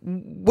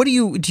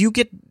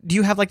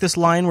you have like this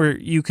line where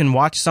you can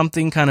watch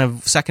something kind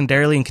of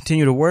secondarily and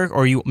continue to work,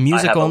 or you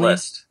music I have only? A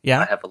list.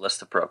 Yeah, I have a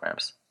list of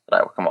programs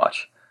that I can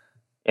watch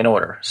in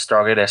order: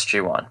 Stargate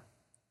SG-1,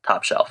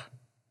 Top Shelf,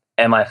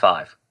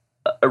 MI5,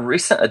 a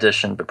recent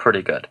addition but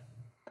pretty good,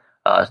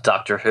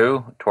 Doctor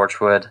Who,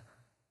 Torchwood,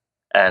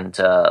 and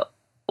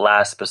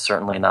last but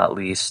certainly not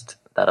least,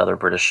 that other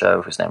British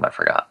show whose name I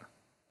forgot.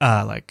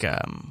 The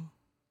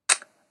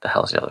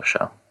hell's the other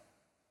show?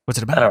 What's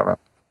it about? I don't remember.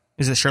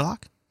 Is it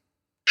Sherlock?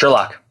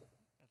 Sherlock.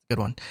 Good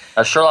one.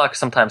 Sherlock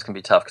sometimes can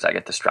be tough because I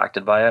get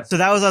distracted by it. So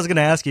that was what I was going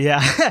to ask you,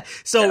 yeah.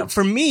 So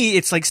for me,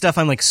 it's like stuff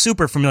I'm like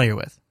super familiar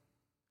with.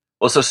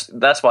 Well, so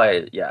that's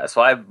why, yeah.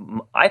 So I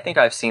think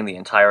I've seen the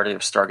entirety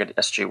of Stargate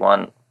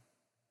SG-1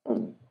 at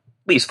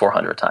least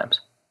 400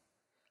 times.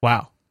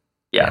 Wow.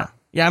 Yeah.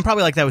 Yeah, I'm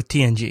probably like that with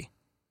TNG.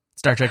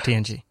 Star Trek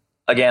TNG.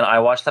 Again, I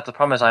watched that. The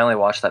problem is I only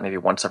watch that maybe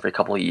once every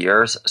couple of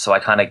years. So I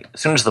kind of,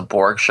 as soon as the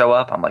Borg show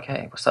up, I'm like,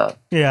 hey, what's up?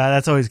 Yeah,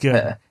 that's always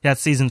good. Yeah,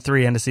 it's season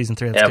 3, end of season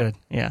 3. That's good.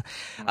 Yeah.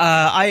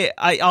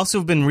 I also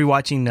have been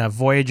rewatching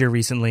Voyager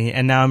recently,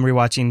 and now I'm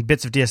rewatching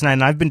bits of DS9.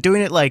 And I've been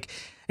doing it like,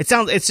 it's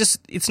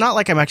not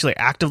like I'm actually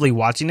actively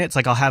watching it. It's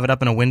like I'll have it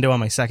up in a window on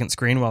my second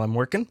screen while I'm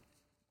working.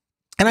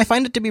 And I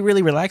find it to be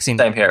really relaxing.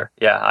 Same here.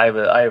 Yeah,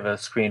 I have a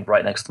screen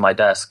right next to my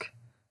desk,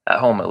 at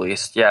home at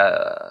least.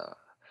 Yeah.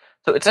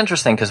 So it's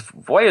interesting because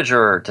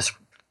Voyager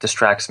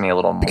distracts me a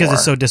little more. Because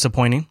it's so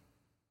disappointing?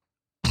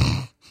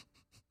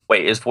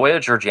 Wait, is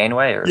Voyager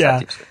Janeway or is Yeah. that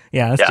Deep Space?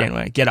 Yeah, that's Yeah.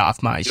 Janeway. Get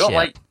off my ship.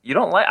 You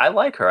don't like. I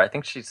like her. I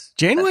think she's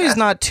Janeway is fantastic.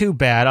 not too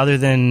bad, other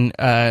than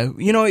I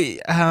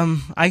mean,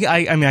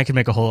 I could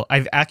make a whole.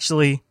 I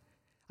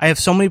have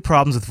so many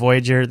problems with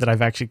Voyager that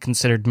I've actually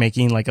considered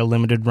making like a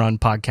limited run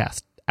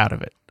podcast out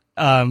of it.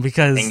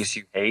 Because things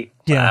you hate.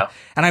 yeah, Wow.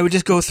 and I would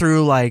just go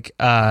through like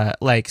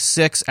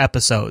 6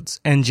 episodes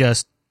and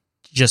just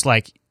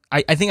like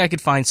I think I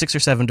could find 6 or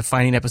 7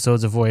 defining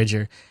episodes of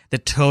Voyager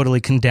that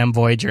totally condemn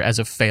Voyager as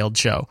a failed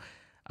show.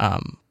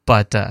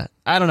 But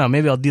I don't know,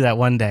 maybe I'll do that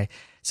one day.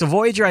 So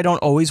Voyager I don't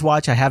always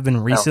watch. I have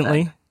been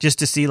recently just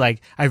to see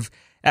like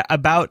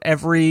about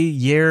every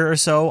year or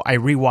so I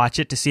rewatch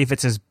it to see if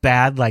it's as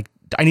bad. Like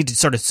I need to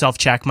sort of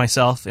self-check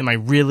myself.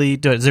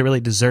 Does it really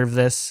deserve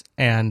this?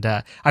 And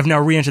I've now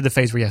re-entered the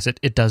phase where yes,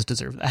 it does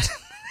deserve that.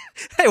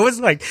 It was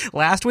like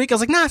last week I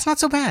was like, nah, it's not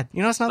so bad. It's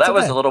not so bad. That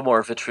was a little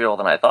more vitriol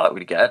than I thought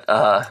we'd get.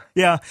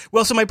 Yeah.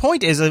 Well, so my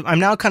point is I'm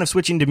now kind of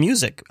switching to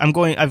music. I'm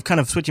kind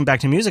of switching back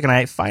to music, and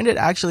I find it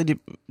actually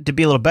to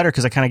be a little better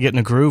because I kind of get in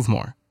a groove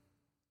more.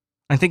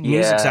 I think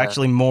music's Yeah.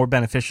 actually more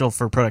beneficial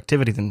for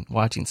productivity than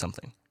watching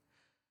something.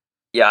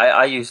 Yeah,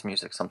 I use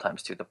music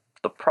sometimes too.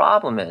 The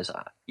problem is,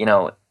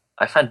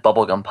 I find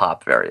bubblegum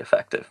pop very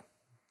effective.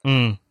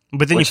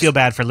 But then you feel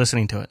bad for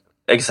listening to it.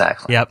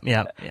 Exactly. Yep.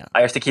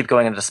 I have to keep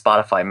going into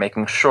Spotify,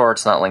 making sure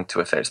it's not linked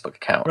to a Facebook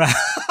account.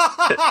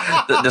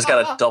 Just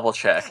got to double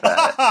check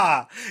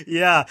that.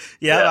 Yeah.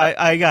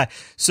 I got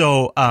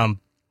so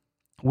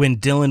when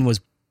Dylan was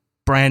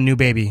brand new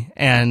baby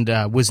and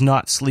was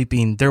not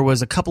sleeping, there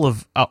was a couple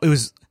of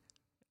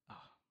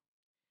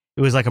it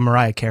was like a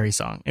Mariah Carey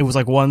song. It was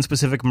like one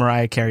specific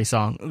Mariah Carey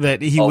song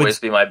that he Always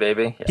Be My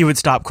Baby. Yeah. he would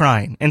stop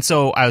crying. And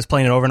so I was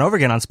playing it over and over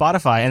again on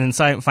Spotify. And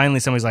then finally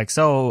somebody's like,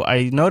 so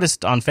I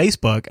noticed on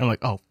Facebook. And I'm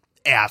like, oh,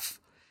 F.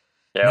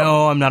 Yeah.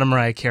 No, I'm not a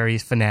Mariah Carey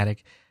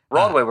fanatic.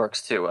 Broadway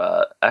works too.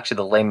 Actually,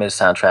 the Les Mis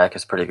soundtrack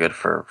is pretty good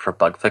for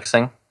bug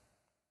fixing.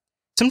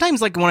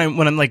 Sometimes like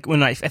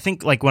when I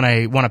think like when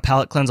I want a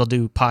palate cleanse, I'll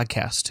do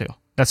podcasts too.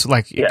 That's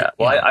like, Yeah.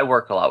 Well, I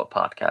work a lot with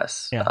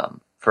podcasts. Yeah.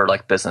 For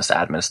like business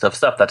admin stuff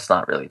that's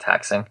not really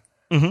taxing.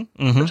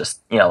 mm-hmm.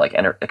 Just like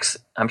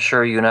I'm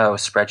sure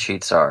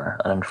spreadsheets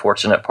are an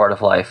unfortunate part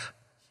of life.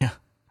 Yeah.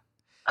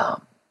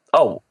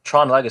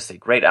 Tron Legacy,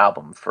 great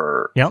album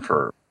for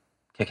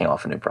kicking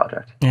off a new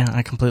project. Yeah,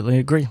 I completely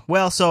agree.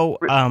 Well, so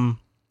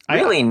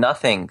really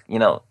nothing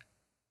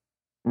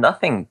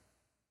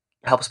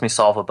helps me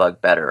solve a bug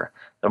better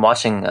than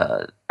watching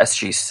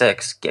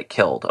SG6 get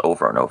killed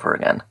over and over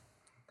again.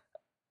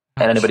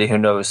 And anybody who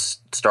knows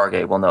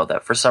Stargate will know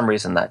that for some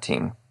reason that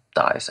team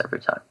dies every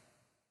time.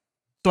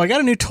 So I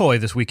got a new toy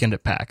this weekend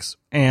at PAX,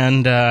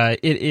 and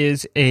it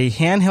is a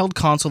handheld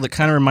console that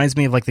kind of reminds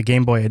me of like the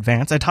Game Boy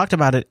Advance. I talked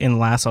about it in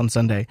Last on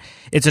Sunday.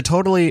 It's a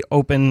totally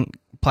open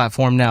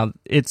platform now.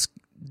 It's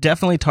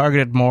definitely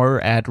targeted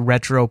more at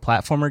retro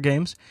platformer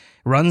games.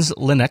 It runs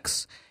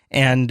Linux,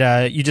 and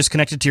you just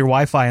connect it to your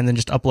Wi-Fi and then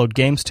just upload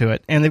games to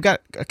it. And they've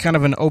got a kind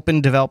of an open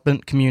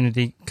development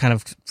community kind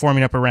of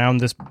forming up around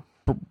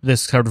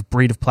this sort of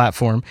breed of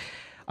platform.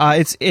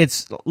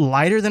 It's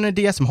lighter than a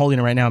DS. I'm holding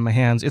it right now in my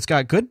hands. It's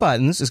got good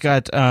buttons. It's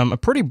got a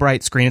pretty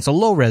bright screen. It's a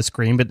low-res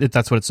screen, but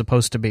that's what it's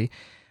supposed to be.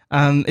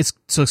 It's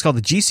called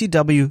the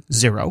GCW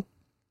Zero.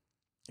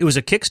 It was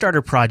a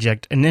Kickstarter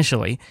project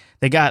initially.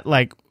 They got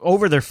like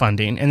over their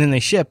funding, and then they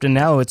shipped, and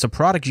now it's a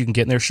product you can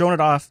get, and they're showing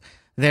it off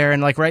there.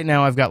 And like right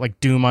now, I've got like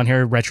Doom on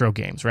here, retro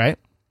games, right?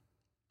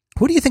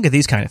 What do you think of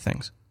these kind of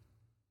things?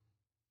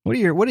 What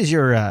is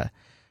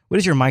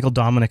your Michael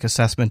Dominic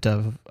assessment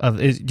of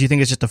do you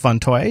think it's just a fun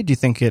toy? Do you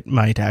think it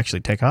might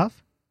actually take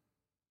off?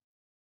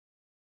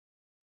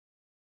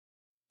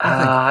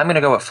 I'm going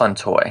to go with fun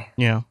toy.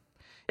 Yeah,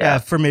 Yeah.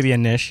 for maybe a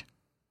niche.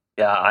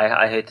 Yeah,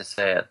 I hate to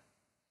say it.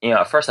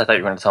 At first I thought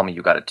you were going to tell me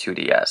you got a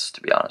 2DS,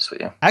 to be honest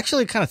with you.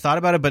 Actually, kind of thought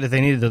about it, but if they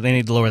need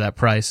to lower that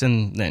price,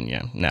 and then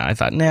I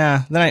thought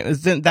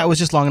then that was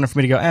just long enough for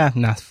me to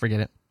go forget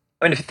it.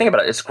 I mean, if you think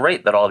about it, it's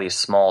great that all these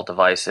small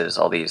devices,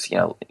 all these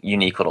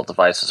unique little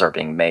devices are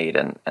being made,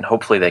 and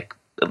hopefully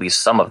at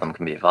least some of them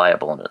can be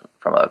viable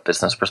from a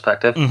business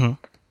perspective. Mm-hmm.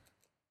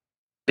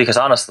 Because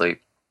honestly,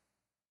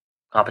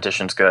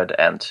 competition's good,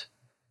 and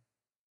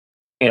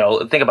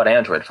think about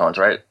Android phones,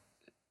 right?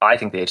 I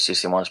think the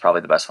HTC One is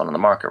probably the best phone on the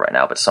market right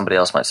now, but somebody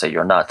else might say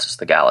you're nuts, it's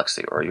the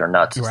Galaxy, or you're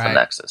nuts, it's the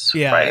Nexus.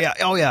 Yeah, right? yeah,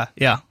 oh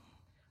yeah.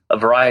 A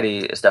variety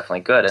is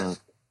definitely good, and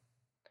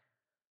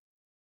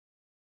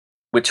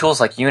with tools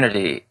like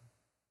Unity,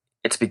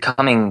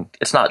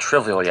 it's not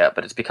trivial yet,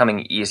 but it's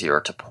becoming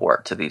easier to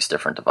port to these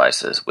different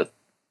devices with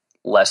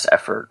less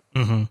effort,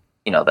 Mm-hmm.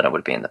 Than it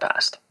would be in the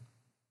past.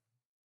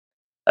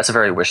 That's a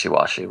very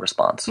wishy-washy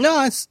response.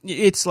 No,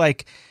 it's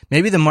like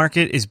maybe the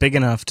market is big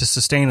enough to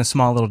sustain a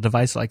small little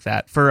device like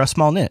that for a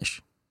small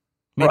niche.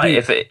 Maybe,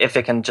 right, if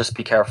it can just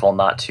be careful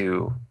not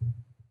to,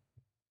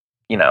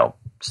 I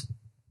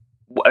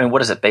mean,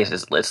 what is it based?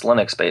 It's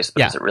Linux based,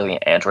 but is it really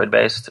Android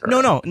based?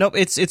 No.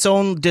 It's its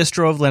own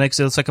distro of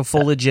Linux. It's like a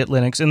full legit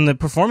Linux, and the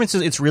performance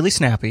it's really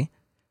snappy.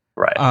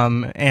 Right.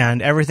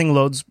 And everything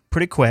loads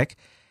pretty quick.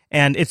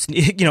 And it's,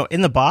 you know,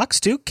 in the box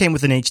too, came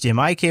with an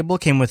HDMI cable,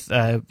 came with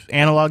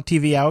analog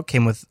TV out,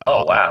 came with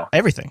Oh, wow.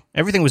 everything.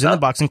 Everything was in the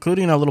box,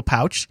 including a little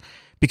pouch,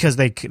 because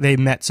they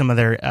met some of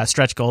their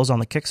stretch goals on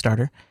the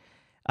Kickstarter.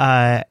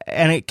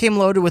 And it came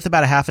loaded with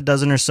about a half a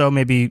dozen or so,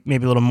 maybe a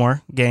little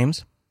more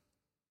games.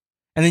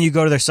 And then you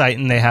go to their site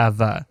and they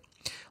have a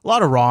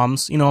lot of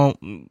ROMs, you know,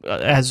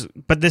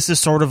 but this is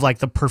sort of like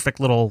the perfect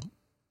little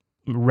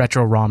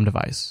retro ROM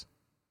device.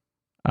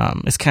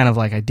 It's kind of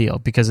like ideal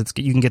because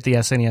you can get the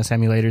SNES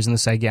emulators and the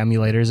Sega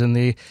emulators and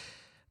the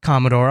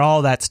Commodore,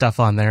 all that stuff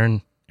on there,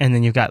 and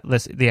then you've got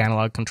the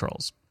analog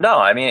controls. No,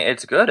 I mean,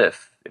 it's good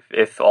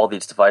if all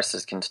these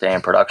devices can stay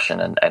in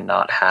production and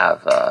not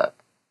have,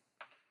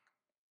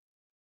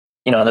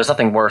 you know, there's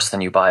nothing worse than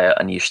you buy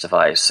a niche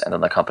device and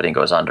then the company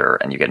goes under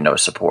and you get no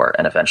support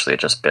and eventually it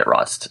just bit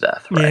rots to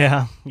death,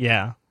 right?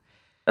 Yeah.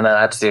 And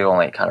that's the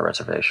only kind of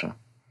reservation.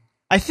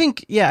 I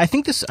think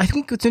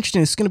what's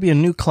interesting is it's going to be a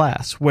new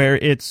class where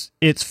it's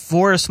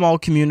for a small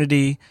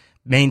community,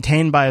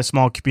 maintained by a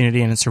small community,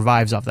 and it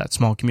survives off that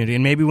small community.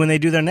 And maybe when they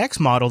do their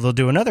next model, they'll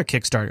do another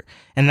Kickstarter.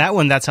 And that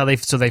one, that's how they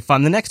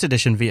fund the next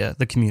edition via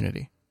the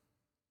community.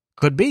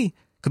 Could be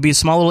a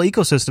small little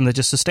ecosystem that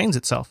just sustains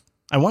itself.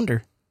 I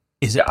wonder,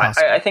 is it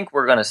possible? I think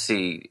we're going to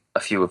see a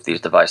few of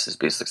these devices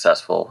be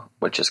successful,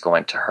 which is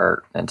going to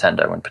hurt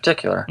Nintendo in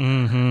particular.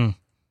 Mm-hmm.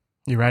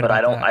 You're right. But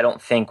I don't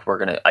think we're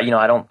going to, you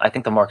know, I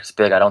think the market's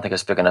big. I don't think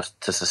it's big enough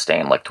to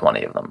sustain like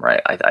 20 of them,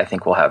 right? I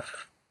think we'll have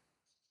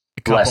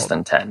less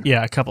than 10.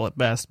 Yeah, a couple at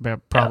best,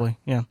 probably.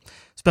 Yeah.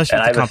 Especially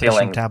with the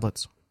competition of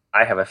tablets.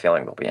 I have a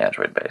feeling they'll be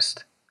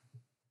Android-based.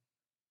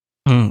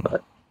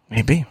 But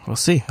maybe. We'll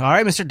see. All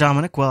right, Mr.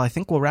 Dominic. Well, I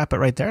think we'll wrap it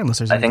right there unless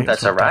there's anything I think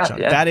that's a wrap,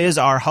 yeah. That is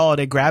our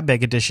holiday grab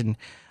bag edition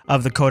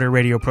of the Coder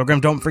Radio program.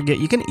 Don't forget,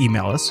 you can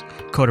email us,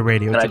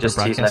 coderradio. Can I just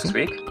tease next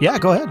week? Yeah,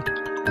 go ahead.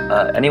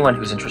 Anyone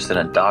who's interested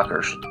in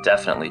Docker should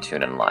definitely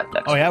tune in live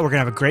next week. Oh, yeah, we're going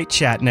to have a great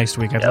chat next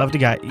week. I'd love to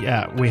get,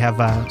 we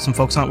have some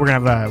folks on. We're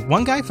going to have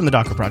one guy from the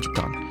Docker Project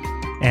on.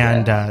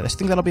 And I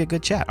think that'll be a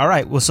good chat. All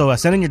right, well, so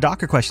send in your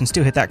Docker questions,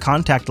 too. Hit that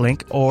contact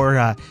link or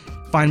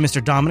find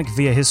Mr. Dominic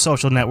via his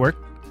social network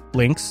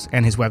links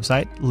and his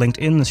website linked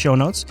in the show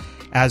notes,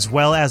 as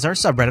well as our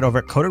subreddit over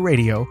at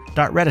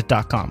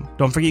coderradio.reddit.com.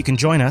 Don't forget you can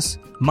join us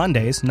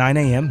Mondays, 9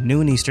 a.m.,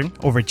 noon Eastern,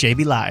 over at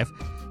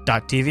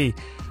jblive.tv.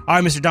 All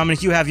right, Mr.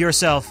 Dominic, you have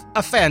yourself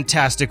a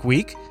fantastic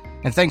week.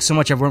 And thanks so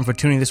much, everyone, for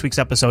tuning in this week's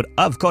episode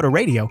of Coder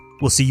Radio.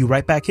 We'll see you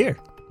right back here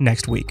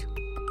next week.